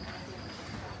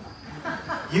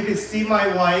 You can see my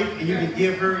wife and you can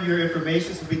give her your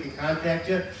information so we can contact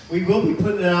you. We will be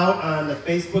putting it out on the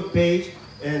Facebook page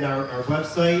and our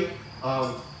website.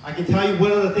 I can tell you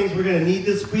one of the things we're going to need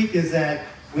this week is that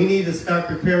we need to start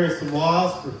preparing some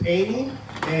walls for painting.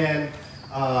 And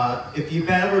if you've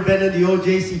ever been in the old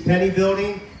JCPenney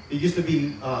building, there used to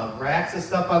be racks and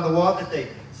stuff on the wall that they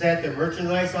sat their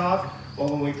merchandise off. Well,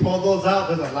 when we pull those out,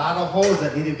 there's a lot of holes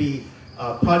that need to be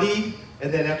puttied.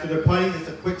 And then after they're puttied, it's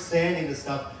a quick sanding and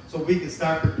stuff. So we can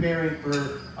start preparing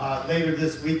for later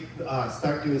this week,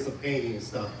 start doing some painting and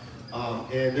stuff.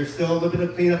 And there's still a little bit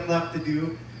of cleanup left to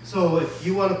do. So if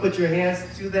you want to put your hands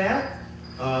to that,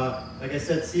 like I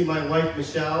said, see my wife,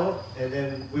 Michelle. And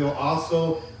then we'll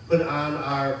also put on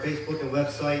our Facebook and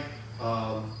website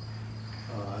a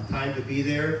time to be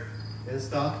there and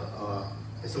stuff.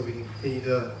 And so we can continue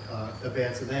to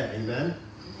advance in that. Amen?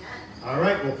 All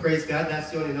right, well, praise God. That's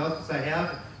the only announcements I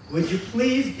have. Would you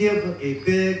please give a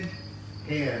big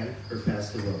hand for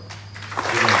Pastor Will?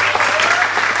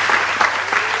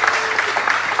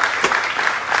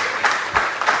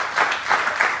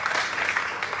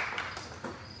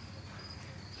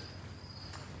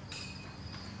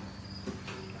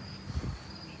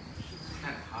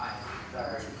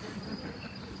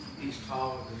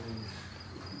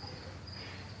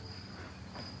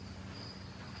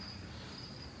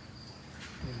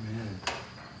 Amen.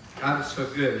 God is so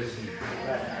good, isn't he?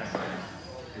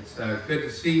 It's good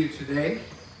to see you today,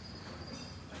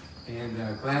 and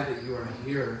glad that you are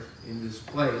here in this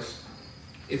place.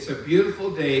 It's a beautiful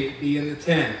day to be in the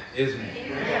tent, isn't it?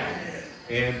 Yes.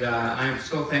 And I'm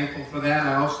so thankful for that.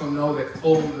 I also know that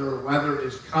colder weather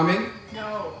is coming.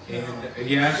 No. And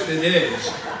yes, it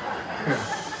is.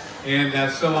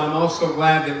 And so I'm also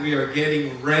glad that we are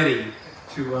getting ready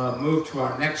to move to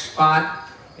our next spot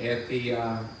at the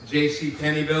J.C.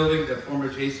 Penney building, the former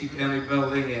J.C. Penney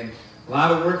building, and a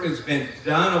lot of work has been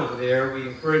done over there. We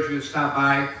encourage you to stop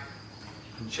by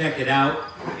and check it out,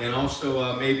 and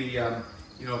also maybe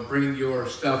bring your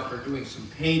stuff for doing some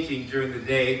painting during the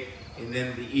day, and then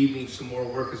in the evening some more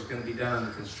work is going to be done on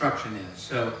the construction end.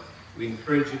 So we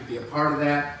encourage you to be a part of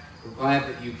that. We're glad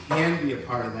that you can be a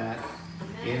part of that,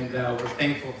 and we're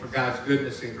thankful for God's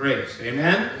goodness and grace.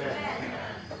 Amen? Amen.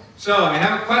 So, I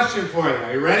have a question for you.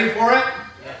 Are you ready for it?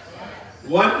 Yes.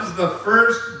 What is the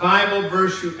first Bible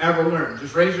verse you ever learned?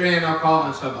 Just raise your hand and I'll call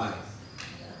on somebody.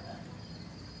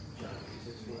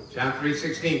 John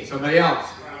 3:16. Somebody else?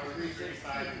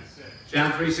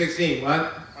 John 3:16.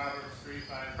 What?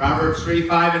 Proverbs 3,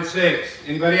 5, and 6.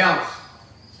 Anybody else?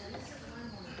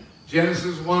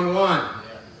 Genesis 1:1.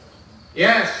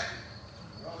 Yes.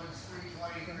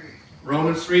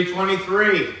 Romans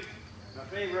 3:23. My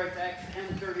favorite, Acts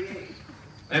 10:38.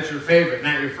 That's your favorite,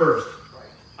 not your first. Right.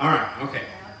 All right, okay.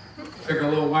 Took a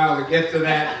little while to get to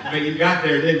that, but you got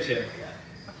there, didn't you?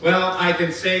 Well, I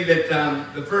can say that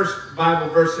the first Bible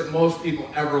verse that most people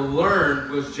ever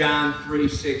learned was John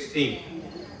 3:16.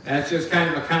 That's just kind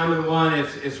of a common one.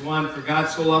 It's one, for God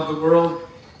so loved the world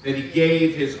that he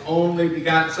gave his only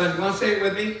begotten Son. You want to say it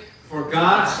with me? For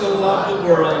God so loved the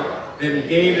world that he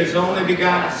gave his only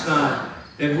begotten Son,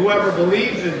 that whoever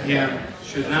believes in him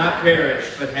should not perish,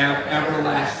 but have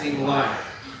everlasting life.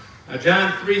 Now,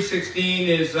 John 3:16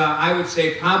 is, I would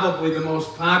say, probably the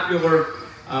most popular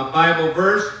Bible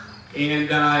verse, and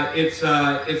it's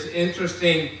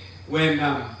interesting. When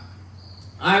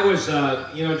I was,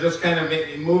 just kind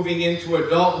of moving into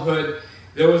adulthood,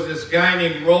 there was this guy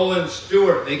named Roland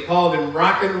Stewart. They called him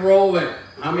Rock and Rollin'.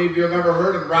 How many of you have ever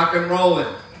heard of Rock and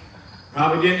Rollin'?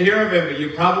 Probably didn't hear of him, but you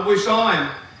probably saw him,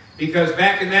 because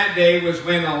back in that day was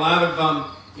when a lot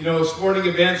of sporting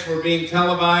events were being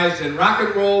televised, and Rock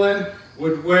and Rollin'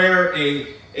 would wear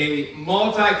a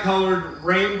multicolored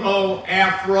rainbow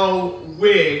afro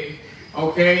wig,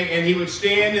 okay, and he would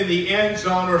stand in the end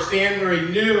zone or stand where he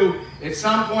knew at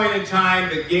some point in time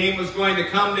the game was going to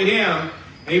come to him,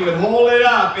 and he would hold it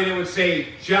up and it would say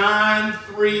John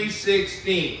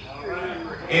 3:16.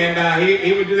 And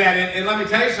he would do that. And let me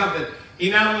tell you something. He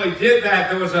not only did that,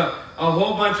 there was a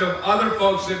whole bunch of other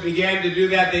folks that began to do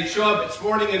that. They'd show up at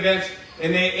sporting events,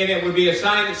 and it would be a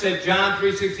sign that said John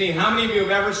 3:16. How many of you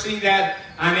have ever seen that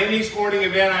on any sporting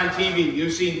event on TV?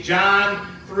 You've seen John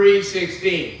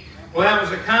 3:16. Well, that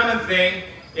was a common thing,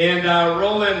 and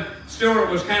Roland Stewart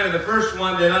was kind of the first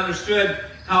one that understood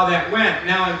how that went.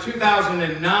 Now, in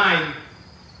 2009,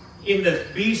 in the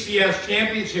BCS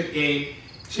championship game,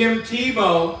 Tim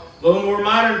Tebow, a little more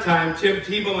modern time, Tim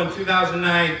Tebow in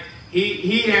 2009,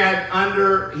 he had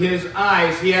under his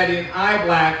eyes, he had in eye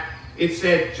black, it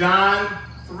said John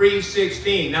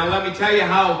 3:16. Now let me tell you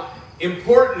how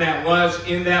important that was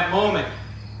in that moment.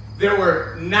 There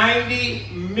were 90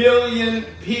 million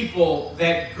people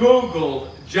that Googled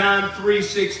John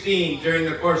 3:16 during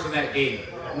the course of that game.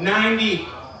 90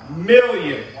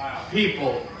 million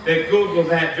people that Googled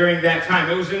that during that time.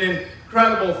 It was an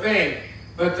incredible thing.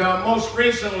 But most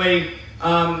recently,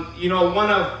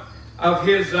 one of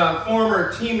his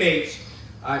former teammates,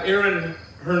 Aaron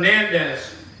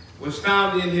Hernandez, was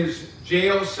found in his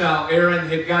jail cell. Aaron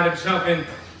had got himself in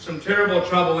some terrible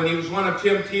trouble, and he was one of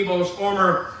Tim Tebow's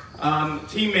former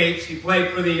teammates. He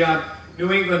played for the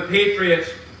New England Patriots,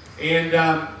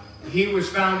 and he was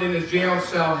found in his jail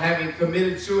cell having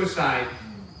committed suicide.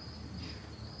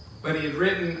 But he had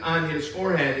written on his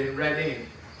forehead in red ink,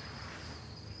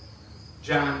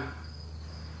 John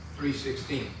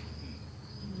 3:16.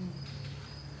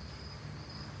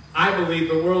 I believe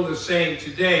the world is saying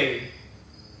today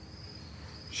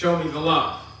show me the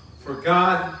love. For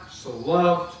God so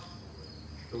loved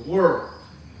the world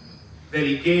that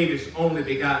he gave his only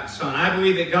begotten Son. I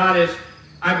believe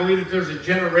that there's a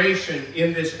generation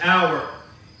in this hour.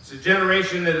 It's a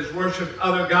generation that has worshipped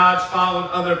other gods,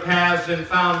 followed other paths, and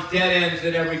found dead ends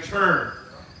at every turn.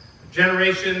 A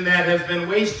generation that has been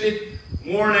wasted,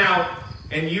 worn out,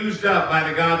 and used up by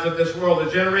the gods of this world. A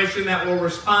generation that will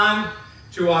respond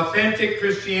to authentic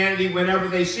Christianity whenever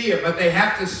they see it, but they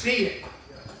have to see it.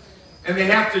 And they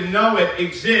have to know it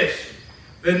exists.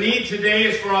 The need today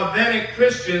is for authentic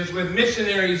Christians with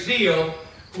missionary zeal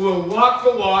who will walk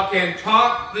the walk and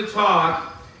talk the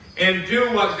talk and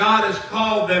do what God has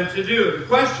called them to do. The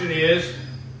question is,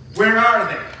 where are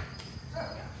they?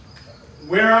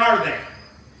 Where are they?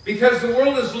 Because the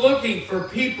world is looking for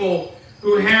people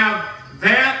who have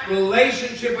that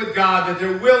relationship with God that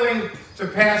they're willing to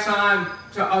pass on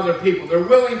to other people. They're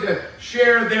willing to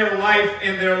share their life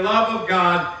and their love of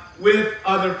God with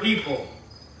other people.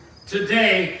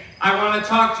 Today, I want to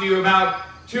talk to you about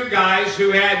two guys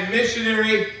who had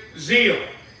missionary zeal.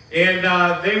 And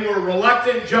they were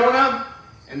reluctant Jonah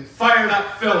and fired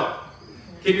up Philip.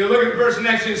 Can you look at the person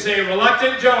next to you and say,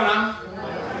 reluctant Jonah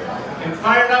and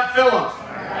fired up Philip?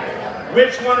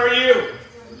 Which one are you?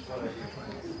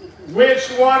 Which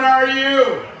one are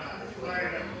you?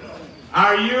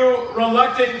 Are you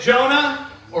reluctant Jonah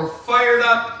or fired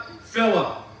up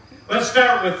Philip? Let's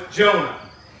start with Jonah.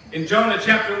 In Jonah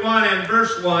chapter 1 and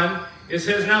verse 1, it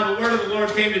says, Now the word of the Lord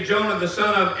came to Jonah the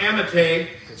son of Amittai,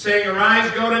 saying,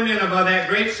 Arise, go to Nineveh, that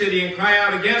great city, and cry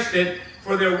out against it,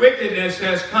 for their wickedness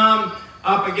has come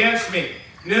up against me.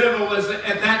 Nineveh was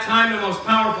at that time the most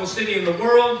powerful city in the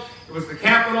world. It was the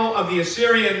capital of the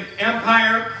Assyrian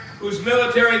Empire, whose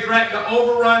military threatened to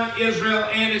overrun Israel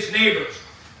and its neighbors.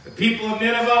 The people of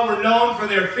Nineveh were known for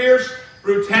their fierce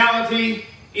brutality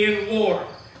in war.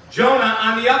 Jonah,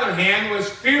 on the other hand, was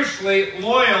fiercely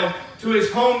loyal to his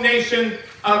home nation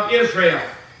of Israel.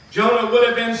 Jonah would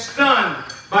have been stunned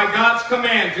by God's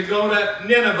command to go to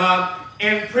Nineveh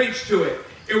and preach to it.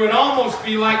 It would almost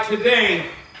be like today,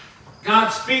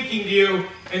 God speaking to you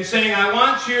and saying, I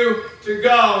want you to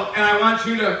go and I want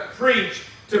you to preach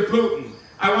to Putin.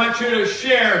 I want you to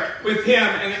share with him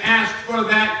and ask for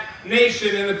that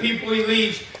nation and the people he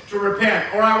leads to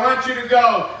repent. Or I want you to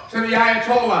go to the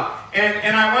Ayatollah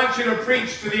and I want you to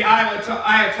preach to the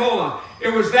Ayatollah.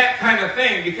 It was that kind of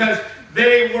thing because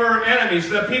they were enemies.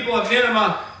 The people of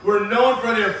Nineveh were known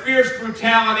for their fierce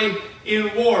brutality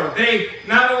in war. They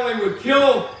not only would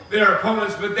kill their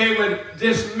opponents, but they would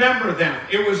dismember them.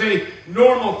 It was a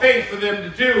normal thing for them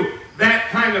to do that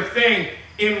kind of thing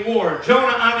in war.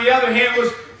 Jonah, on the other hand,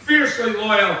 was fiercely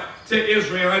loyal to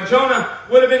Israel. And Jonah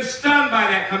would have been stunned by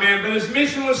that command, but his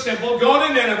mission was simple: go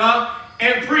to Nineveh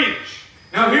and preach.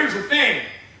 Now here's the thing.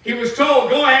 He was told,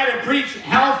 go ahead and preach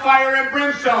hellfire and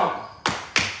brimstone.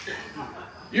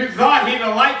 You thought he'd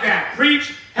have liked that.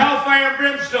 Preach hellfire and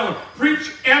brimstone.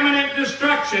 Preach imminent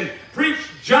destruction. Preach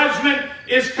judgment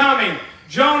is coming.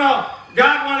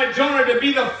 God wanted Jonah to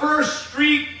be the first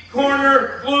street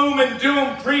corner gloom and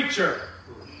doom preacher.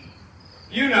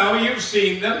 You know, you've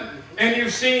seen them. And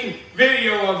you've seen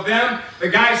video of them. The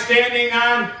guy standing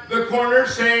on the corner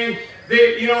saying,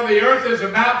 the earth is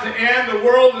about to end. The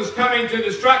world is coming to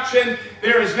destruction.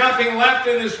 There is nothing left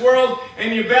in this world,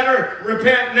 and you better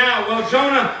repent now. Well,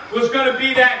 Jonah was going to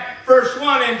be that first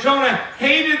one, and Jonah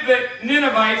hated the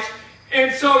Ninevites.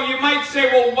 And so you might say,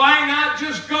 well, why not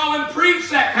just go and preach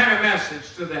that kind of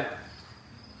message to them?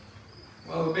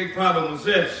 Well, the big problem was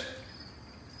this.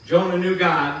 Jonah knew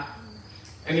God,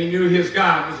 and he knew his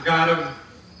God was a God of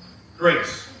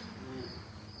grace.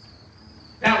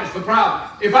 That was the problem.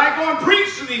 If I go and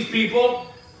preach to these people,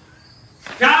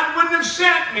 God wouldn't have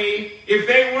sent me if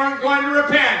they weren't going to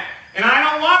repent. And I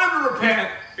don't want them to repent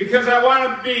because I want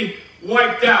them to be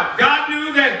wiped out. Jonah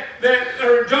knew that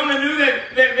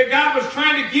God was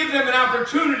trying to give them an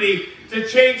opportunity to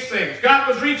change things. God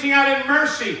was reaching out in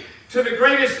mercy to the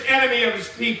greatest enemy of his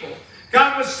people.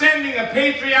 God was sending a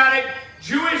patriotic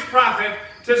Jewish prophet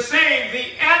to save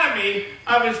the enemy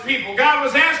of his people. God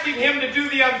was asking him to do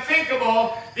the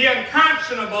unthinkable, the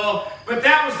unconscionable, but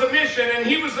that was the mission, and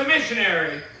he was the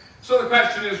missionary. So the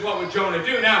question is, what would Jonah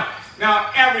do? Now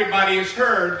everybody has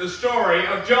heard the story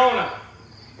of Jonah.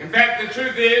 In fact, the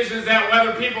truth is that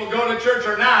whether people go to church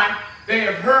or not, they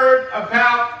have heard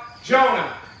about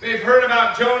Jonah. They've heard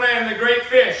about Jonah and the great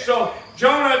fish. So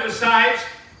Jonah decides,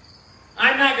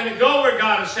 I'm not going to go where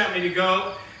God has sent me to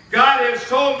go. God has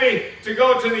told me to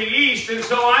go to the east, and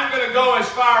so I'm going to go as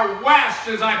far west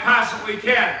as I possibly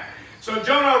can. So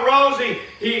Jonah arose,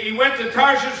 he went to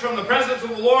Tarshish from the presence of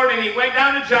the Lord, and he went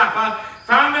down to Joppa,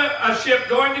 found a ship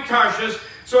going to Tarshish,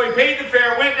 so he paid the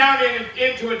fare, went down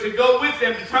into it to go with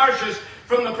them to Tarshish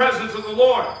from the presence of the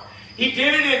Lord. He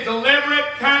did it in deliberate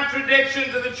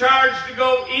contradiction to the charge to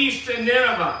go east to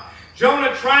Nineveh.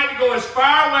 Jonah tried to go as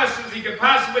far west as he could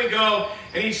possibly go,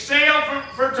 and he sailed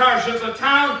for Tarshish, a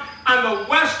town on the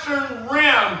western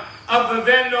rim of the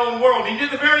then-known world. He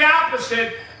did the very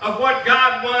opposite of what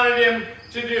God wanted him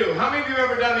to do. How many of you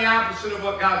have ever done the opposite of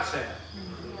what God said?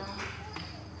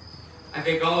 I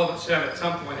think all of us have at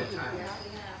some point in time.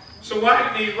 So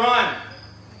why did he run?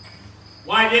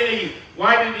 Why did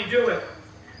he do it?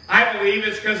 I believe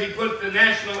it's because he put the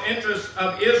national interest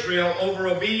of Israel over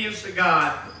obedience to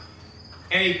God,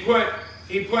 and he put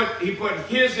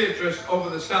his interest over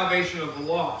the salvation of the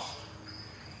lost.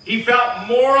 He felt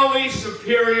morally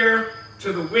superior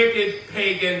to the wicked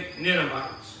pagan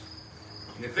Ninevites.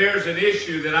 And if there's an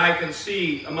issue that I can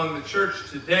see among the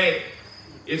church today,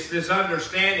 it's this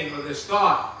understanding or this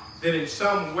thought that in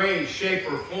some way, shape,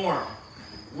 or form,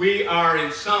 we are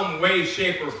in some way,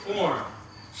 shape, or form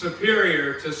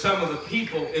superior to some of the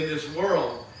people in this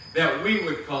world that we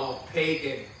would call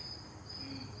pagan.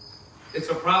 It's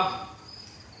a problem.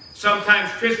 Sometimes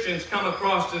Christians come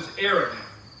across as arrogant.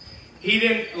 He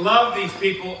didn't love these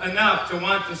people enough to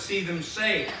want to see them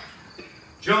saved.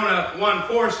 Jonah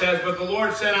 1:4 says, "But the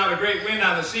Lord sent out a great wind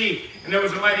on the sea, and there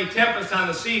was a mighty tempest on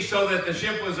the sea, so that the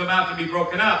ship was about to be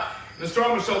broken up. The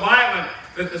storm was so violent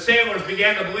that the sailors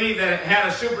began to believe that it had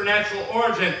a supernatural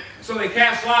origin, so they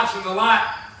cast lots, and the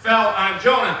lot fell on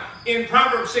Jonah." In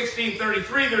Proverbs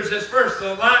 16:33, there's this verse,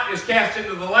 "The lot is cast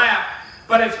into the lap,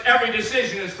 but its every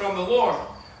decision is from the Lord."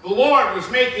 The Lord was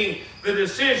making the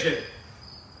decision.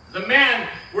 The men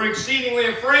were exceedingly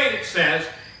afraid, it says,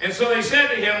 and so they said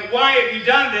to him, "Why have you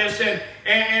done this?"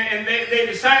 And they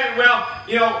decided, well,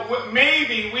 you know,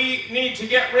 maybe we need to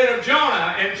get rid of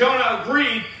Jonah. And Jonah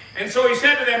agreed. And so he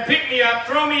said to them, "Pick me up,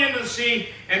 throw me into the sea,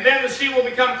 and then the sea will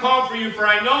become calm for you, for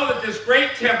I know that this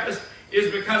great tempest is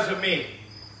because of me."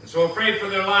 And so afraid for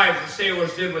their lives, the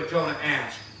sailors did what Jonah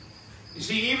asked. You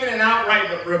see, even in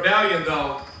outright rebellion,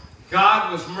 though,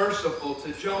 God was merciful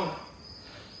to Jonah.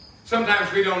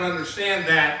 Sometimes we don't understand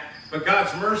that, but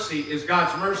God's mercy is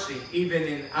God's mercy, even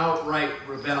in outright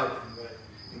rebellion.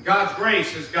 And God's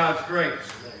grace is God's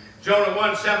grace. Jonah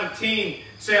 1:17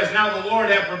 says, "Now the Lord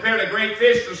had prepared a great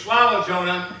fish to swallow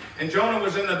Jonah, and Jonah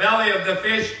was in the belly of the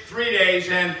fish 3 days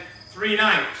and 3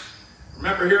 nights." I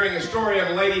remember hearing a story of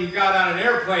a lady who got on an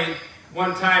airplane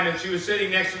one time, and she was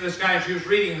sitting next to this guy, and she was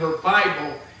reading her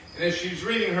Bible. And as she was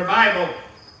reading her Bible,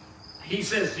 he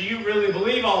says, "Do you really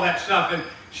believe all that stuff?" And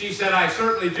she said, "I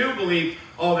certainly do believe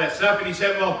all that stuff." And he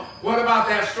said, "Well, what about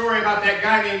that story about that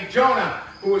guy named Jonah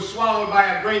who was swallowed by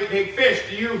a great big fish?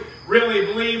 Do you really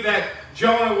believe that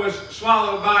Jonah was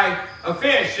swallowed by a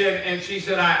fish?" And she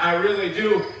said, I really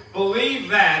do believe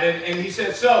that. And he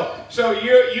said, so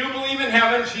you believe in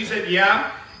heaven?" She said,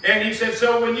 "Yeah." And he said,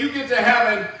 "So when you get to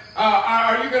heaven,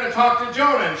 are you going to talk to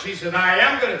Jonah?" And she said, "I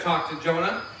am going to talk to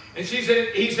Jonah." And he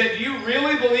said, "Do you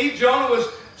really believe Jonah was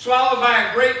swallowed by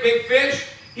a great big fish?"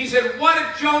 He said, "What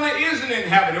if Jonah isn't in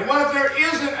heaven? And what if there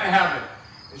isn't a heaven?"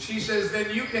 And she says, "Then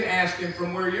you can ask him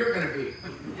from where you're going to be."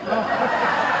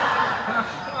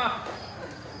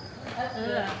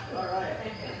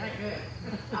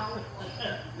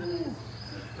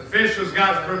 The fish was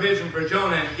God's provision for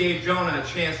Jonah and gave Jonah a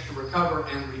chance to recover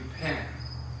and repent.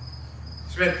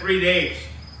 He spent 3 days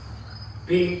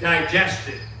being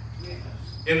digested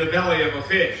in the belly of a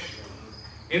fish.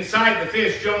 Inside the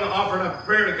fish, Jonah offered up a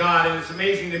prayer to God, and it's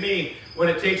amazing to me what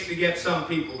it takes to get some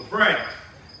people to pray.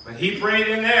 But he prayed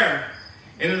in there,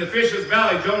 and in the fish's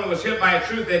belly, Jonah was hit by a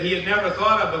truth that he had never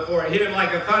thought of before. It hit him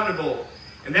like a thunderbolt.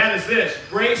 And that is this: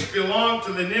 grace belonged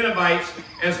to the Ninevites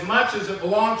as much as it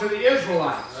belonged to the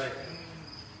Israelites. Right.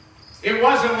 It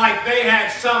wasn't like they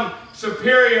had some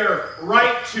superior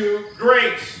right to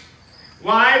grace.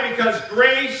 Why? Because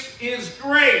grace is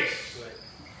grace.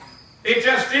 Right. It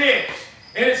just is.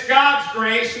 And it's God's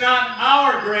grace, not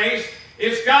our grace.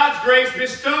 It's God's grace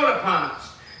bestowed upon us.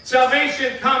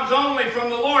 Salvation comes only from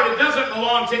the Lord. It doesn't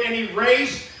belong to any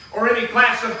race or any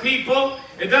class of people.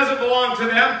 It doesn't belong to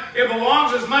them. It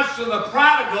belongs as much to the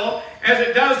prodigal as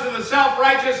it does to the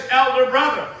self-righteous elder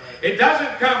brother. It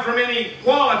doesn't come from any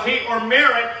quality or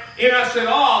merit in us at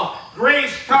all.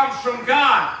 Grace comes from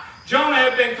God. Jonah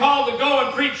had been called to go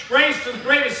and preach grace to the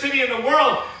greatest city in the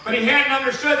world, but he hadn't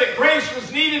understood that grace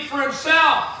was needed for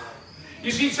himself.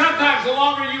 You see, sometimes the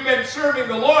longer you've been serving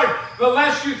the Lord, the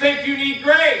less you think you need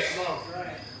grace.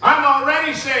 I'm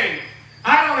already saved.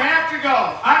 I don't have to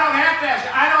go. I don't have to ask.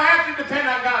 I don't have to depend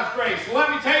on God's grace. Well, let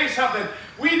me tell you something.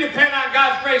 We depend on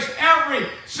God's grace every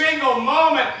single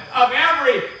moment of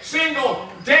every single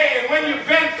day. And when you've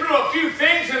been through a few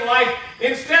things in life,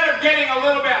 instead of getting a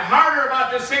little bit harder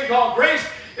about this thing called grace,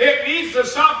 it needs to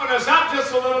soften us up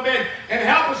just a little bit and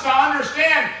help us to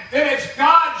understand that it's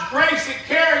God's grace that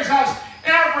carries us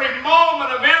every moment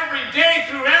of every day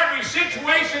through every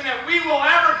situation that we will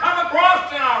ever come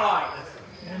across in our life.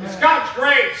 It's God's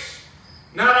grace,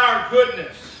 not our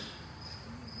goodness.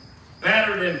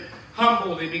 Battered and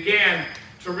humbled, he began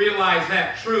to realize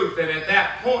that truth, and at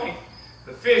that point,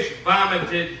 the fish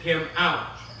vomited him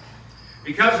out.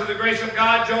 Because of the grace of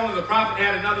God, Jonah the prophet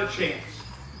had another chance.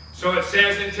 So it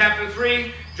says in chapter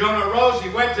 3, Jonah arose, he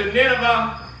went to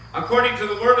Nineveh, according to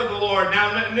the word of the Lord.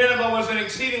 Now Nineveh was an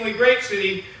exceedingly great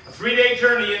city, a 3-day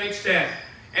journey in extent.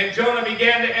 And Jonah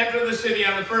began to enter the city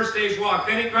on the first day's walk.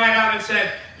 Then he cried out and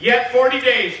said, "Yet 40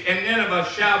 days, and Nineveh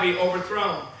shall be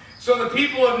overthrown." So the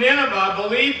people of Nineveh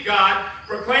believed God,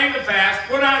 proclaimed a fast,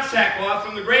 put on sackcloth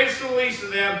from the greatest to the least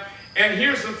of them. And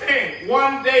here's the thing,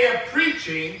 one day of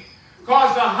preaching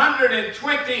caused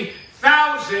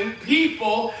 120,000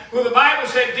 people, who the Bible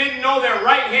said didn't know their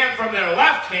right hand from their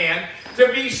left hand, to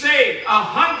be saved.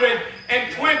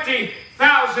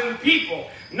 120,000 people.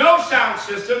 No sound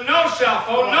system, no cell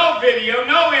phone, no video,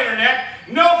 no internet,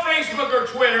 no Facebook or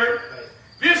Twitter.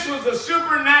 This was the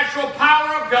supernatural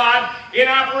power of God in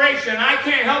operation. I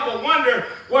can't help but wonder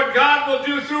what God will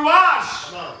do through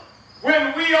us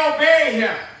when we obey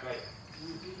Him.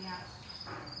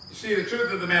 You see, the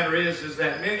truth of the matter is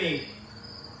that many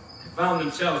found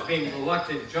themselves being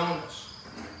reluctant Jonahs.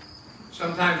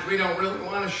 Sometimes we don't really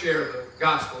want to share the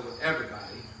gospel with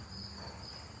everybody.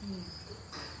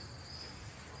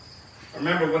 I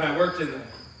remember when I worked in the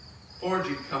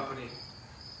forging company,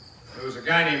 there was a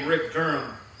guy named Rick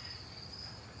Durham.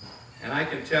 And I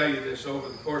can tell you this, over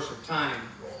the course of time,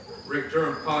 Rick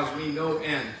Durham caused me no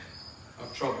end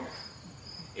of trouble.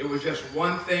 It was just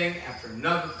one thing after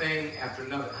another thing after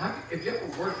another. Have you ever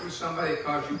worked with somebody that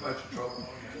caused you a bunch of trouble?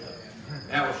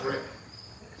 That was Rick.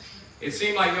 It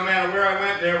seemed like no matter where I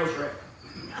went, there was Rick.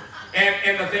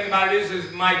 And the thing about it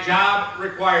is my job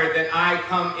required that I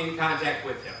come in contact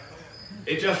with him.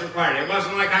 It just required it. It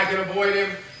wasn't like I could avoid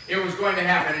him. It was going to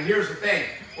happen. And here's the thing.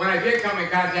 When I did come in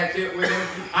contact with him,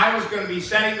 I was going to be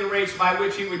setting the rates by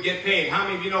which he would get paid. How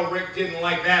many of you know Rick didn't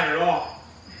like that at all?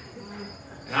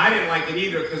 And I didn't like it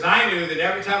either, because I knew that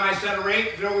every time I set a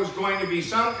rate, there was going to be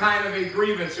some kind of a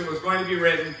grievance that was going to be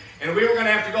written, and we were going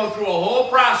to have to go through a whole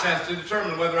process to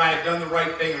determine whether I had done the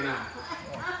right thing or not.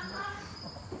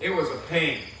 It was a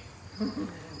pain.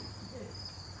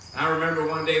 I remember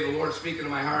one day the Lord speaking to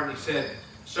my heart, and He said,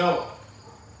 "So,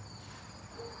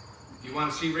 you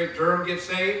want to see Rick Durham get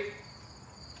saved?"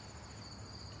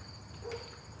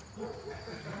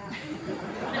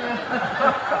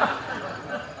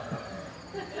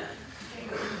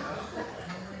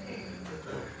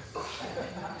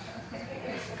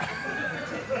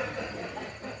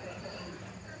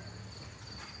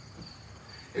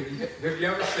 Have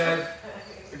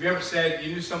you ever said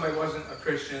you knew somebody wasn't a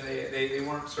Christian, they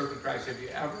weren't serving Christ? Have you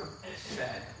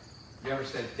ever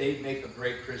said they'd make a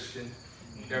great Christian?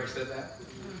 You ever said that?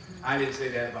 I didn't say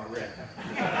that about Rick.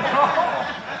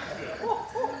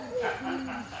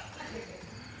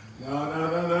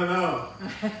 No.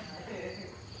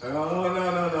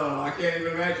 Oh, no. I can't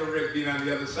even imagine Rick being on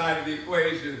the other side of the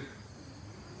equation.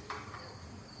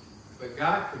 But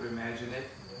God could imagine it.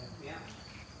 Yeah.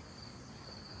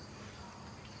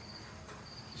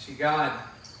 You see, God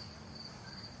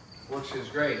works His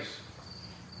grace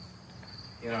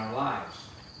in our lives.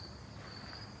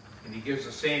 And He gives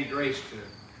the same grace to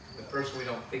the person we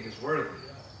don't think is worthy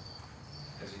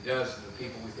as He does to the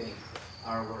people we think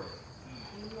are worthy.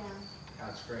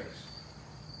 God's grace.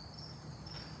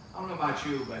 I don't know about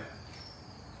you, but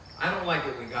I don't like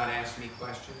it when God asks me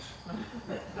questions.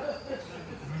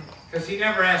 Because He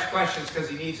never asks questions because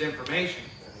He needs information.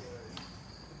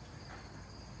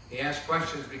 He asks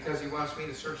questions because He wants me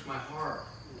to search my heart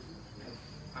and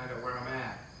find out where I'm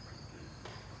at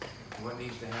and what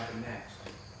needs to happen next.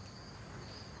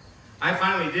 I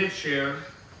finally did share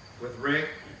with Rick.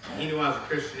 He knew I was a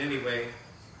Christian anyway.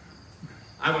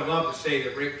 I would love to say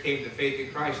that Rick came to faith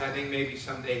in Christ. I think maybe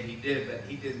someday he did, but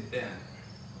he didn't then.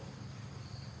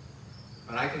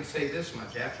 But I can say this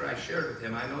much. After I shared with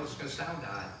him, I know it's going to sound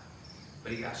odd,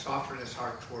 but he got softer in his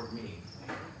heart toward me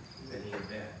than he had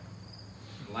been.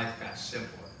 Life got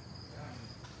simpler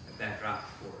at that drop of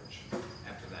forge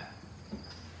after that.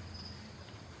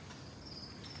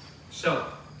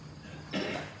 So,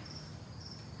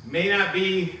 may not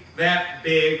be that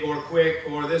big or quick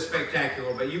or this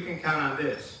spectacular, but you can count on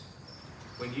this.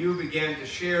 when you begin to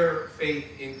share faith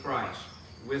in Christ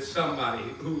with somebody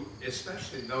who,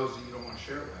 especially those that you don't want to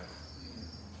share it with.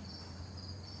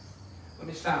 Let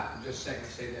me stop for just a second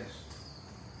and say this.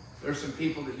 There's some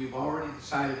people that you've already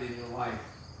decided in your life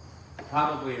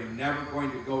probably are never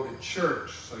going to go to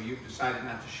church, so you've decided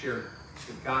not to share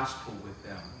the gospel with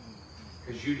them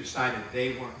because you decided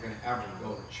they weren't going to ever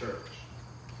go to church.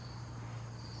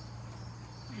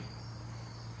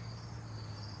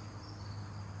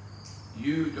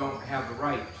 You don't have the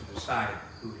right to decide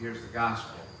who hears the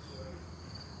gospel.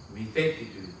 You think you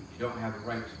do, but you don't have the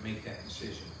right to make that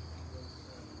decision.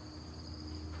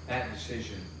 That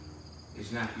decision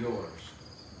is not yours.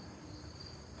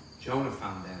 Jonah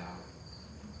found that out.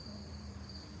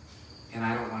 And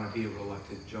I don't want to be a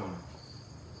reluctant Jonah.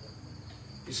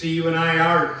 You see, you and I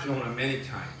are Jonah many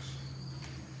times.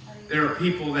 There are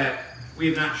people that we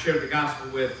have not shared the gospel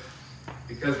with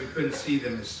because we couldn't see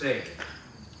them as saved.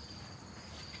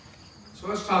 So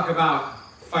let's talk about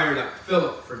fired up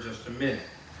Philip for just a minute.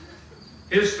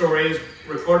 His story is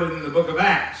recorded in the book of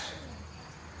Acts.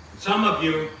 Some of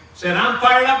you said, I'm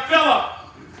fired up Philip.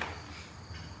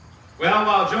 Well,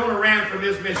 while Jonah ran from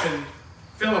his mission,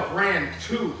 Philip ran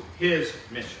to his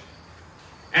mission.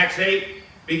 Acts 8,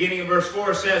 beginning in verse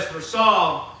 4, says, For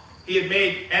Saul, he had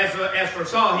made, as for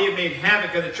Saul, he had made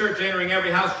havoc of the church, entering every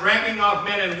house, dragging off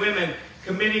men and women,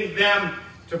 committing them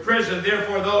to prison.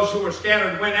 Therefore, those who were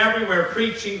scattered went everywhere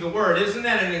preaching the word. Isn't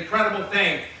that an incredible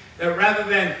thing? That rather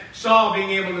than Saul being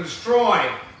able to destroy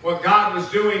what God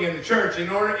was doing in the church, he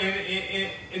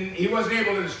wasn't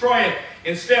able to destroy it.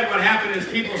 Instead, what happened is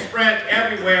people spread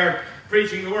everywhere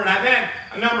preaching the word. I've had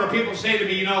a number of people say to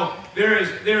me, you know, there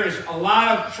is a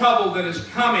lot of trouble that is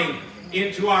coming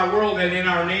into our world and in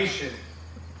our nation.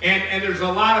 And there's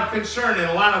a lot of concern and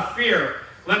a lot of fear.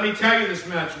 Let me tell you this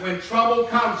much. When trouble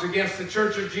comes against the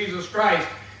Church of Jesus Christ,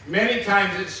 many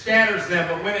times it scatters them.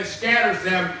 But when it scatters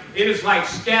them, it is like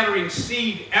scattering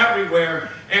seed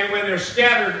everywhere. And when they're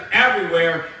scattered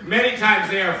everywhere, many times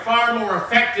they are far more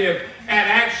effective at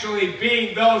actually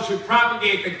being those who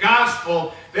propagate the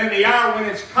gospel than they are when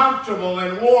it's comfortable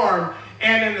and warm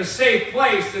and in the safe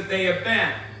place that they have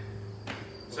been.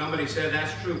 Somebody said,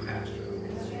 that's true, Pastor.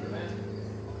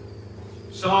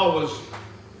 Saul was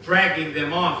dragging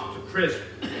them off to prison.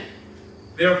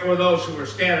 Therefore, those who were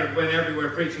scattered went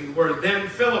everywhere preaching the word. Then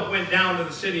Philip went down to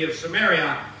the city of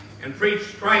Samaria and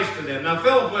preached Christ to them. Now,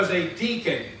 Philip was a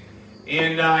deacon,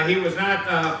 and he was not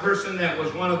a person that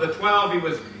was one of the 12.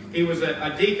 He was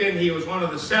a deacon. He was one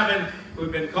of the 7 who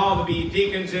had been called to be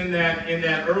deacons in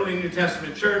that early New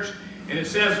Testament church. And it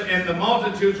says, and the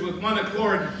multitudes with one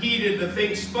accord heeded the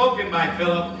things spoken by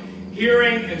Philip,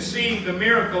 hearing and seeing the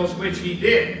miracles which he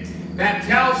did. That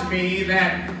tells me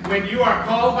that when you are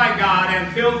called by God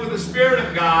and filled with the Spirit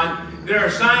of God, there are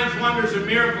signs, wonders, and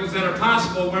miracles that are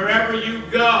possible wherever you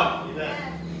go.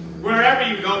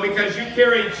 Wherever you go, because you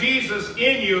carry Jesus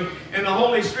in you and the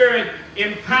Holy Spirit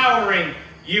empowering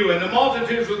you. And the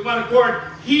multitudes with one accord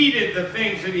heeded the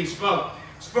things that he spoke.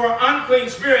 For unclean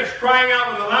spirits crying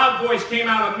out with a loud voice came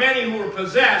out of many who were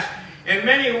possessed, and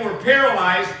many who were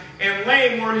paralyzed and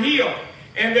lame were healed.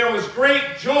 And there was great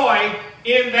joy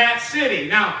in that city.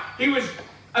 Now, he was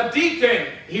a deacon.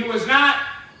 He was not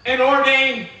an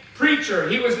ordained preacher.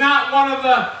 He was not one of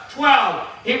the 12.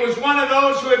 He was one of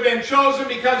those who had been chosen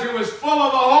because he was full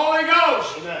of the Holy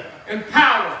Ghost and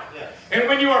power. Yes. And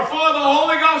when you are full of the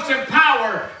Holy Ghost and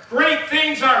power, great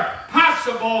things are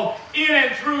possible in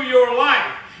and through your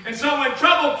life. And so when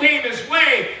trouble came his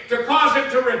way to cause him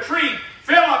to retreat,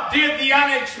 Philip did the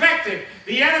unexpected.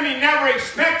 The enemy never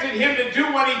expected him to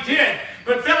do what he did.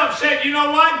 But Philip said, you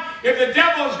know what? If the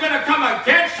devil is going to come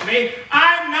against me,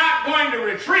 I'm not going to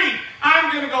retreat.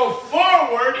 I'm going to go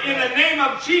forward in the name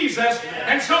of Jesus.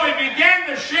 And so he began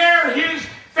to share his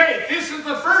faith. This is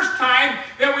the first time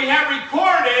that we have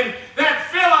recorded that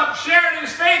Philip shared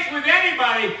his faith with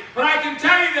anybody. But I can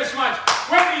tell you this much.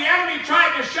 When the enemy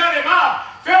tried to shut him up,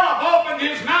 Philip opened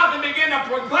his mouth and began to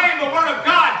proclaim the Word of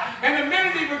God. And the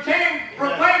minute he proclaimed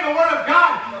the Word of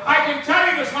God, I can tell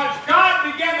you this much, God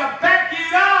began to back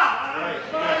it up.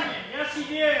 Yes, he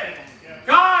did.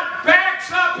 God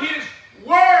backs up his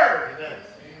Word.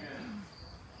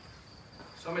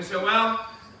 Somebody said, well,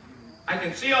 I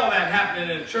can see all that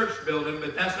happening in a church building,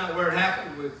 but that's not where it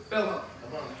happened with Philip.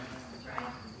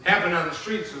 It happened on the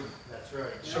streets of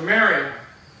Samaria.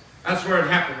 That's where it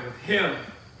happened with him.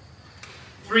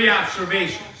 3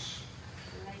 observations.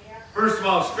 First of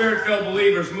all, Spirit-filled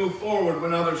believers move forward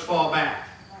when others fall back.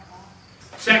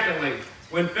 Secondly,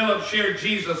 when Philip shared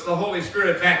Jesus, the Holy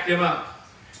Spirit backed him up.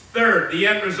 Third, the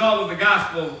end result of the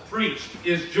gospel preached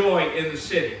is joy in the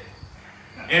city.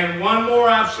 And one more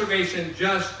observation,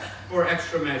 just for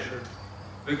extra measure.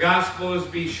 The gospel is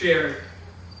to be shared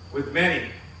with many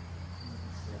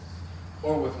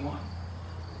or with one.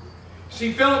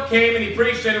 See, Philip came and he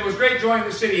preached, and it was great joy in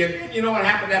the city. And you know what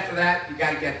happened after that? You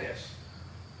got to get this.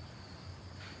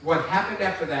 What happened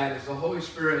after that is the Holy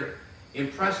Spirit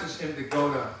impresses him to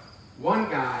go to one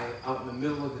guy out in the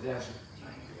middle of the desert.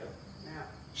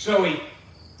 So he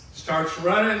starts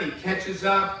running, he catches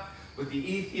up with the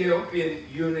Ethiopian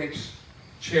eunuch's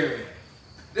chariot.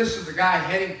 This is the guy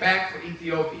heading back for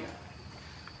Ethiopia.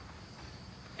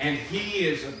 And he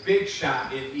is a big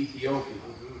shot in Ethiopia.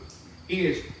 He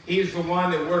is the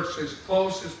one that works as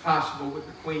close as possible with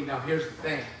the queen. Now here's the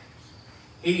thing.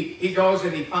 He goes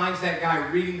and he finds that guy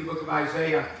reading the book of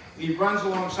Isaiah. He runs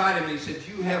alongside him and he says,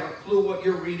 "Do you have a clue what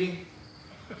you're reading?"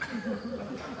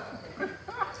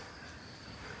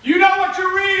 "You know what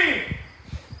you're reading?"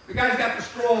 The guy's got the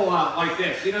scroll out like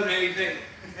this. He doesn't have anything.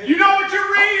 "You know what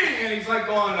you're reading?" And he's like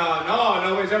going, "No,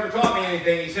 nobody's ever taught me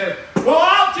anything." He says, "Well,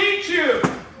 I'll teach you."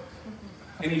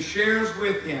 And he shares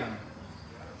with him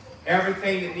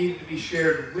everything that needed to be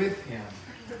shared with him.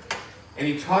 And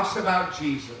he talks about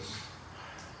Jesus.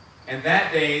 And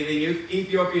that day, the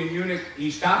Ethiopian eunuch, he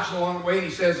stops along the way and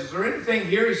he says, "Is there anything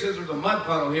here?" He says, "There's a mud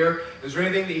puddle here. Is there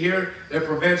anything here that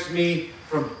prevents me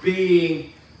from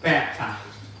being baptized?"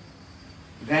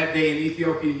 That day, an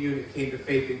Ethiopian eunuch came to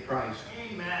faith in Christ.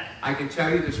 Amen. I can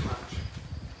tell you this much.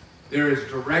 There is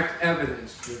direct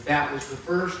evidence that that was the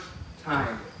first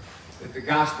time that the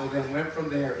gospel then went from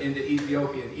there into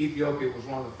Ethiopia. And Ethiopia was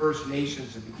one of the first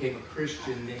nations that became a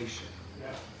Christian nation.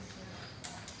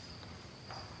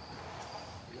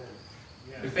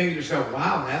 You think to yourself,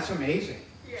 wow, that's amazing.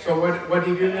 So what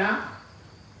did he do now?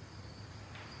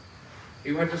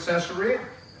 He went to Caesarea.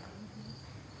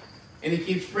 And he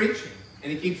keeps preaching.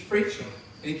 And he keeps preaching.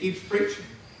 And he keeps preaching.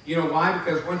 You know why?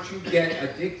 Because once you get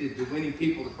addicted to winning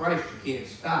people to Christ, you can't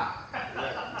stop.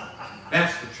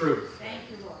 That's the truth. Thank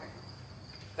you, Lord.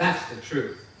 That's the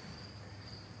truth.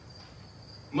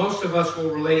 Most of us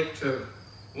will relate to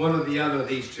one or the other of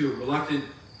these two, reluctant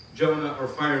Jonah or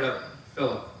fired up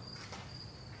Philip.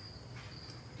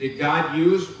 Did God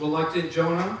use reluctant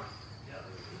Jonah?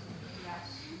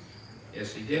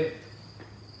 Yes, he did.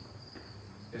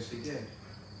 Yes, he did.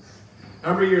 A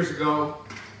number of years ago,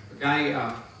 a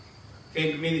guy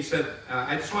came to me and he said,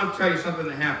 "I just want to tell you something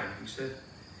that happened." He said,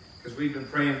 because we've been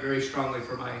praying very strongly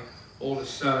for my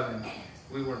oldest son, and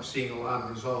we weren't seeing a lot of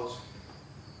results.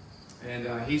 And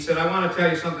he said, "I want to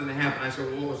tell you something that happened." I said,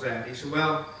 "Well, what was that?" He said,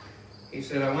 "Well," he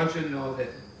said, "I want you to know that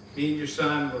me and your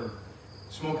son were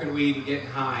smoking weed and getting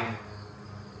high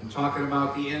and talking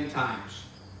about the end times."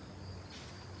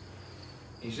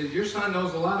 He said, "Your son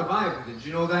knows a lot of Bible. Did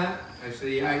you know that?" I said,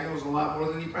 "Yeah, he knows a lot more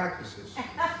than he practices." He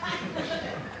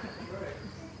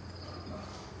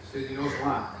said, "He knows a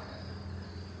lot."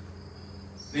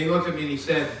 And he looked at me and he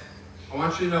said, "I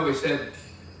want you to know," he said,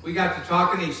 "we got to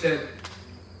talking." He said,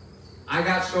 "I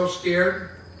got so scared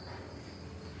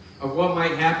of what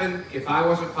might happen if I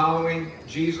wasn't following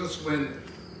Jesus when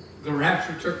the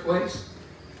rapture took place."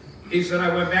 He said,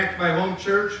 "I went back to my home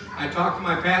church. I talked to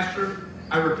my pastor.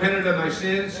 I repented of my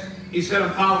sins." He said,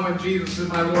 "I'm following Jesus as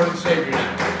my Lord and Savior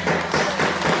now."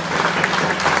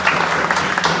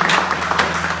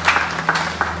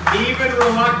 Even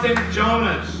reluctant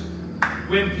Jonahs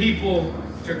win people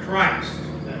to Christ.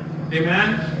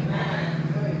 Amen?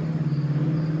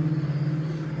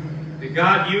 Did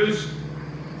God use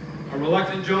a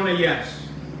reluctant Jonah? Yes.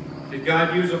 Did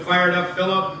God use a fired up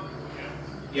Philip?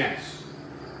 Yes.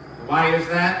 Why is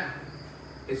that?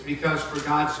 It's because for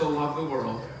God so loved the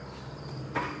world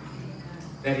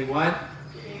that he what?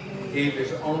 Gave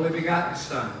his only begotten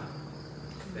Son,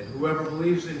 that whoever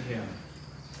believes in him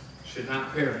should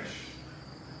not perish,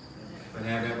 but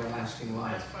have everlasting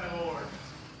life. That's my Lord.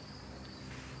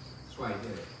 That's why he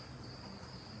did it.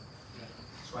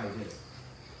 That's why he did it.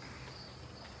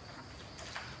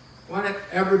 I want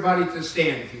everybody to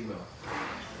stand, if you will.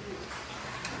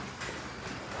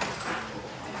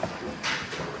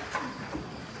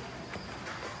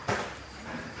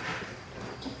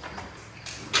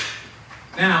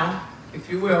 Now, if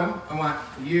you will, I want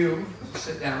you to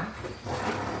sit down.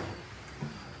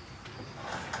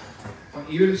 I want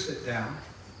you to sit down.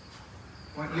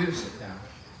 I want you to sit down.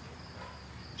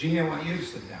 Gina, I want you to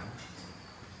sit down.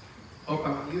 Hope,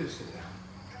 I want you to sit down.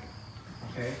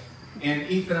 Okay? And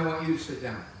Ethan, I want you to sit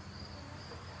down.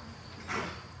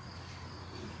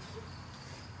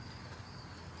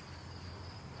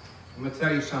 I'm going to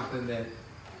tell you something that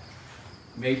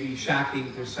may be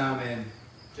shocking to some and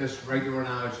just regular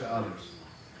knowledge to others.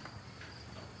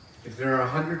 If there are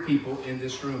 100 people in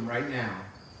this room right now,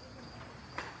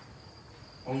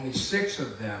 only 6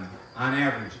 of them, on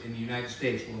average, in the United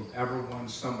States will have ever won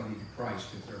somebody to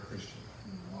Christ if they're a Christian.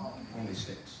 Only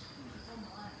 6.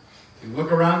 If you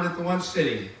look around at the one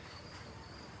sitting,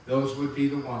 those would be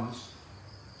the ones,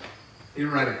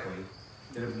 theoretically,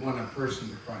 that have won a person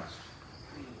to Christ.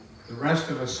 The rest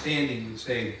of us standing would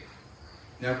say,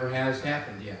 never has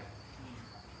happened yet.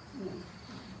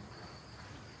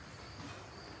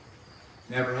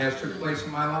 Never has took place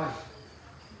in my life.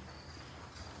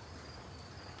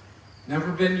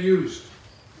 Never been used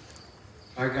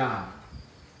by God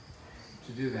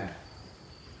to do that.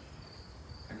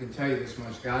 I can tell you this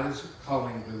much. God is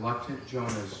calling reluctant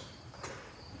Jonahs.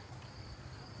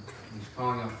 He's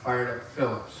calling up fired up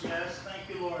Philips. Yes, thank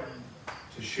you, Lord.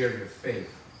 To share their faith.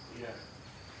 Yes.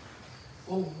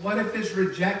 Well, what if it's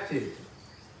rejected?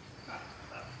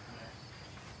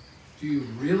 Do you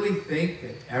really think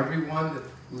that everyone that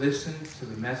listened to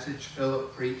the message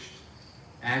Philip preached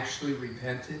actually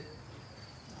repented?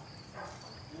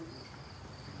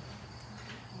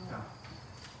 No.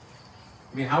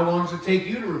 I mean, how long does it take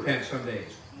you to repent some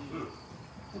days?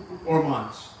 Or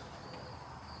months?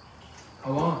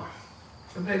 How long?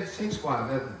 Some days it takes a while,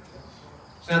 doesn't it?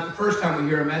 It's not the first time we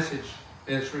hear a message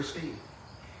that it's received.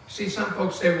 See, some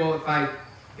folks say, well, if I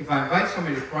invite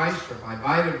somebody to Christ or if I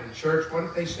invite them to church, what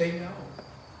if they say no?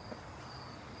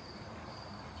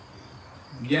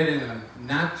 Yet in a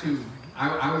not too,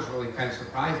 I was really kind of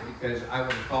surprised because I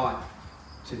would have thought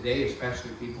today,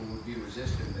 especially, people would be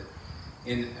resistant. But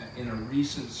in a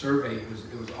recent survey, it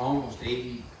was almost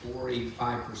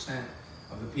 85%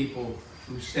 of the people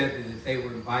who said that if they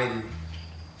were invited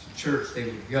to church, they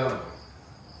would go.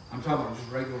 I'm talking about just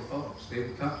regular folks. They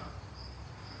would come.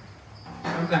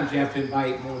 Sometimes you have to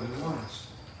invite more than once,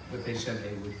 but they said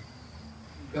they would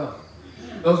go.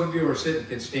 Those of you who are sitting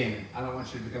can stand. I don't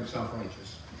want you to become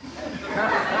self-righteous.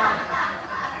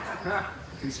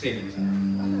 You can stand.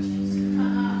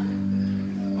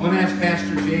 I want to ask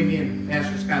Pastor Jamie and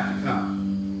Pastor Scott to come.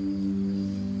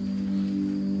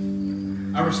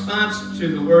 Our response to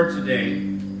the word today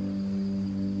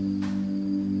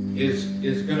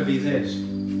is going to be this.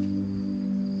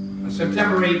 On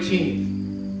September 18th,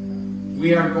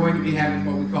 we are going to be having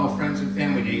what we call Friends and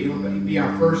Family Day. It'll be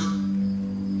our first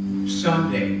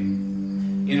Sunday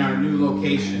in our new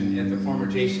location at the former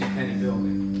J.C. Penney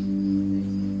building.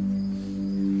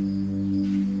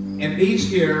 And these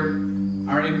here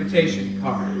are invitation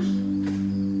cards.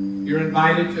 You're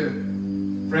invited to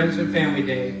Friends and Family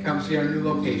Day. Come see our new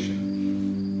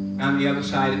location. On the other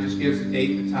side, it just gives the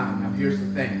date and the time. Now, here's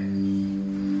the thing.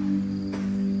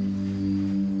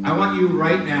 I want you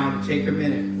right now to take a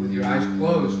minute with your eyes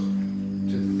closed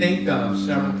to think of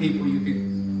several people you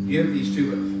could give these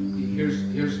to. Here's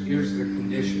the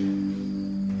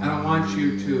condition. I don't want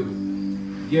you to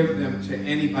give them to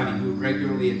anybody who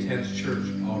regularly attends church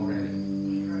already.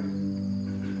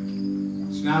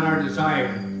 It's not our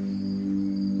desire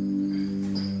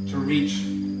to reach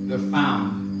the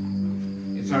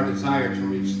found. It's our desire to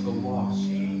reach the lost.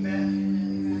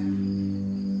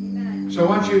 So I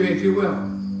want you, if you will,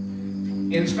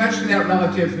 and especially that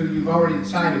relative who you've already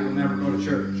decided will never go to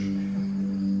church.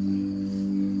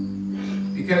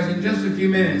 Because in just a few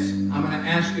minutes, I'm going to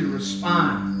ask you to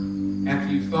respond after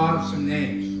you've thought of some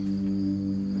names.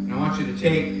 And I want you to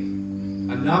take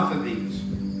enough of these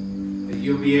that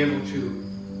you'll be able to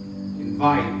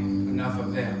invite enough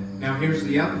of them. Now here's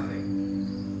the other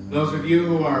thing. Those of you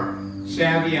who are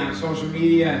savvy on social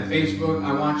media and Facebook,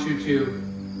 I want you to,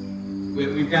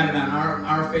 we've got it on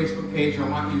our Facebook page. I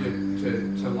want you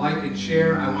to like and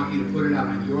share. I want you to put it out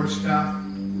on your stuff.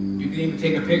 You can even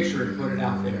take a picture and put it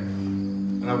out there.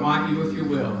 But I want you, if you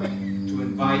will, to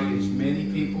invite as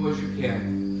many people as you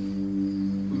can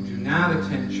who do not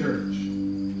attend church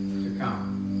to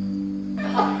come.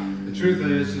 The truth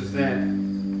is that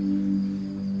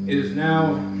it is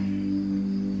now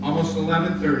almost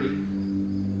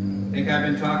 11:30. I think I've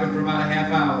been talking for about a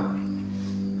half hour.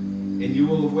 And you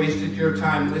will have wasted your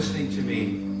time listening to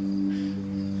me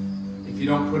if you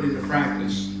don't put into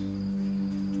practice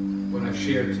what I've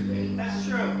shared today. That's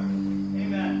true.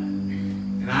 Amen.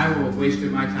 And I will have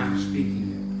wasted my time speaking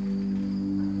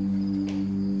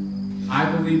it. I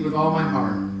believe with all my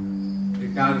heart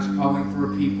that God is calling for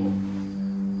a people,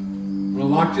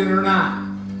 reluctant or not,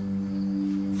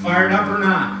 fired up or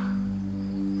not,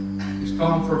 He's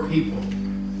calling for a people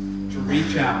to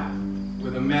reach out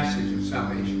with a message of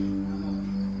salvation.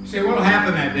 You say, what will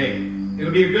happen that day?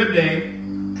 It'll be a good day,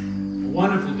 a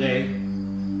wonderful day,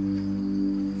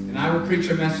 and I will preach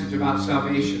a message about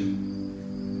salvation.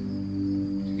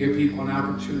 Give people an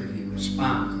opportunity to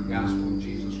respond to the gospel of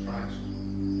Jesus Christ.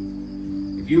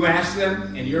 If you ask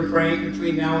them and you're praying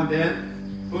between now and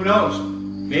then, who knows?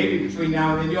 Maybe between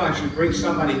now and then you'll actually bring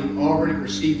somebody who already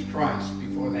received Christ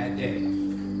before that day.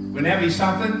 Wouldn't that be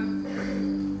something?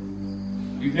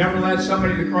 You've never led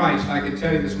somebody to Christ, I can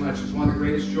tell you this much, it's one of the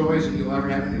greatest joys that you'll ever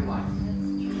have in your life.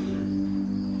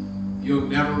 You'll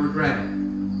never regret it,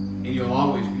 and you'll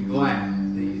always be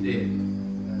glad that you did.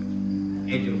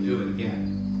 And you'll do it again.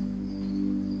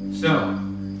 So,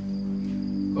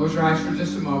 close your eyes for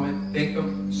just a moment. Think of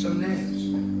some names.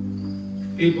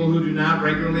 People who do not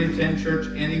regularly attend church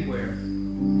anywhere.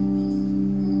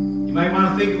 You might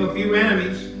want to think of a few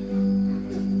enemies.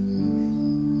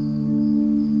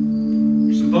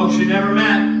 Some folks you never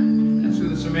met. That's who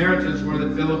the Samaritans were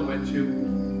that Philip went to.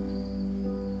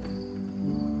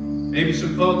 Maybe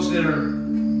some folks that are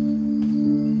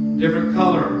different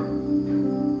color,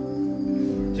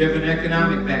 different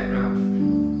economic background.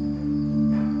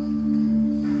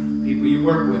 People you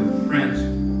work with, friends,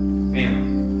 family.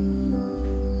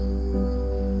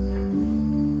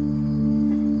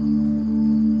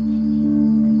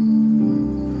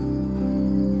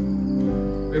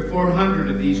 We have 400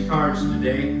 of these cards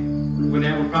today. We wouldn't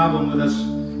have a problem with us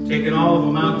taking all of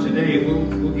them out today.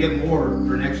 We'll get more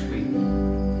for next week.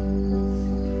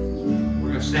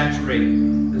 We're going to saturate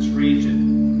this region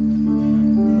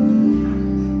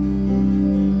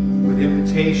with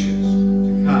invitations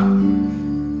to come.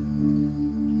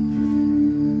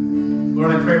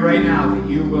 Lord, I pray right now that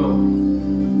you will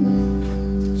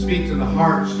speak to the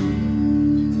hearts of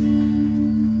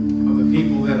the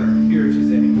people that are here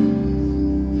today.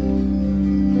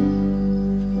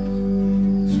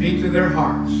 Speak to their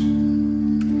hearts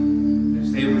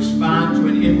as they respond to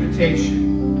an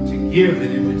invitation, to give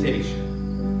an invitation.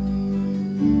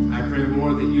 I pray,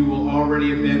 Lord, that you will already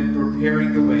have been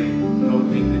preparing the way and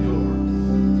opening the door.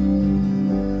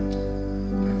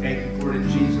 I thank you for it in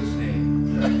Jesus'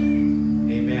 name.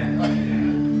 Amen.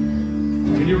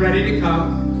 Amen. When you're ready to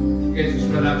come, you guys just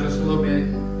spread out just a little bit.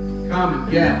 Come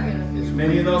and get as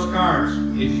many of those cards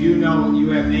as you know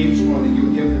you have names for that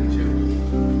you give them to.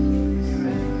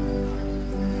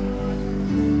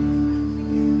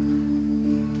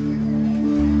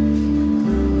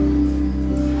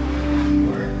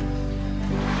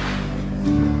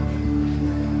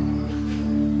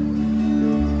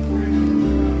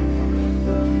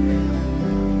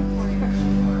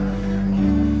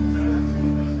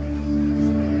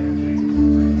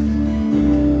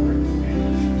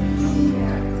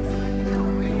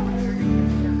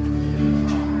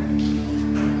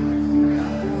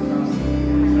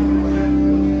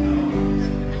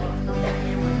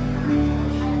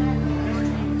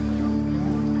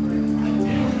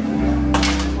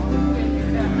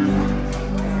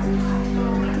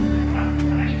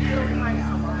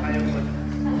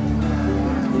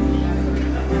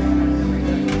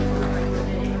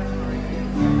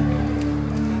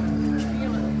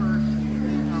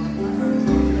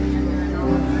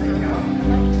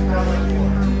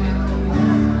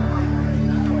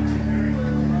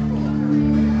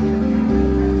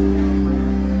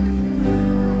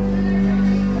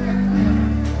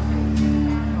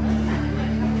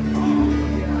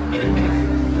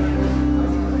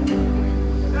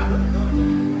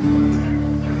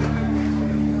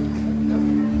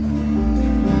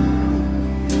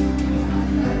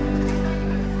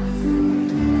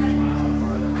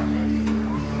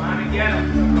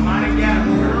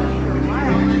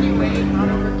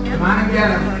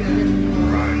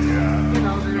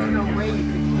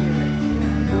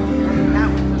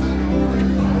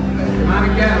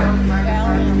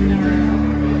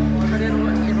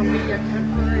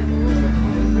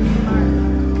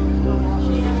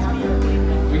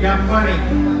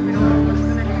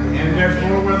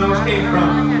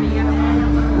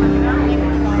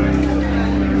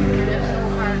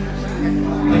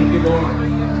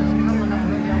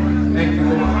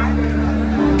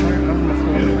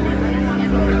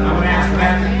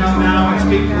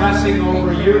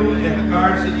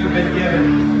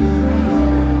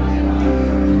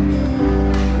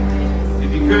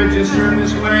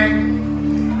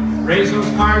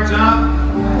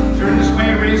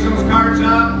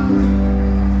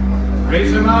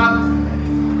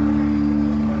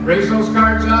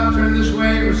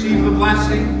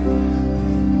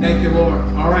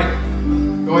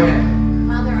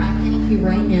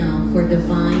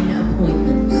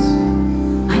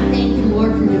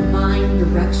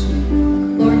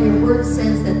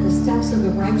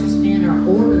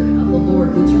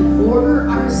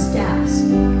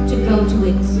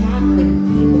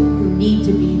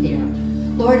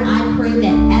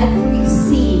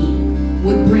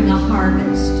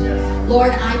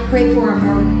 pray for a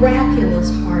miraculous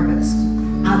harvest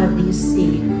out of these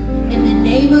seeds. In the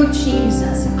name of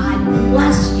Jesus, I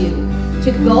bless you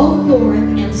to go forth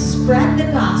and spread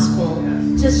the gospel,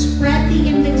 to spread the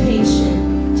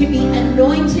invitation, to be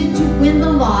anointed to win the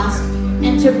lost,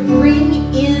 and to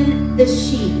bring in the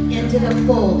sheep into the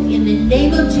fold. In the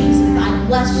name of Jesus, I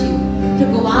bless you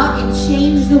to go out and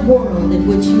change the world in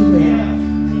which you live.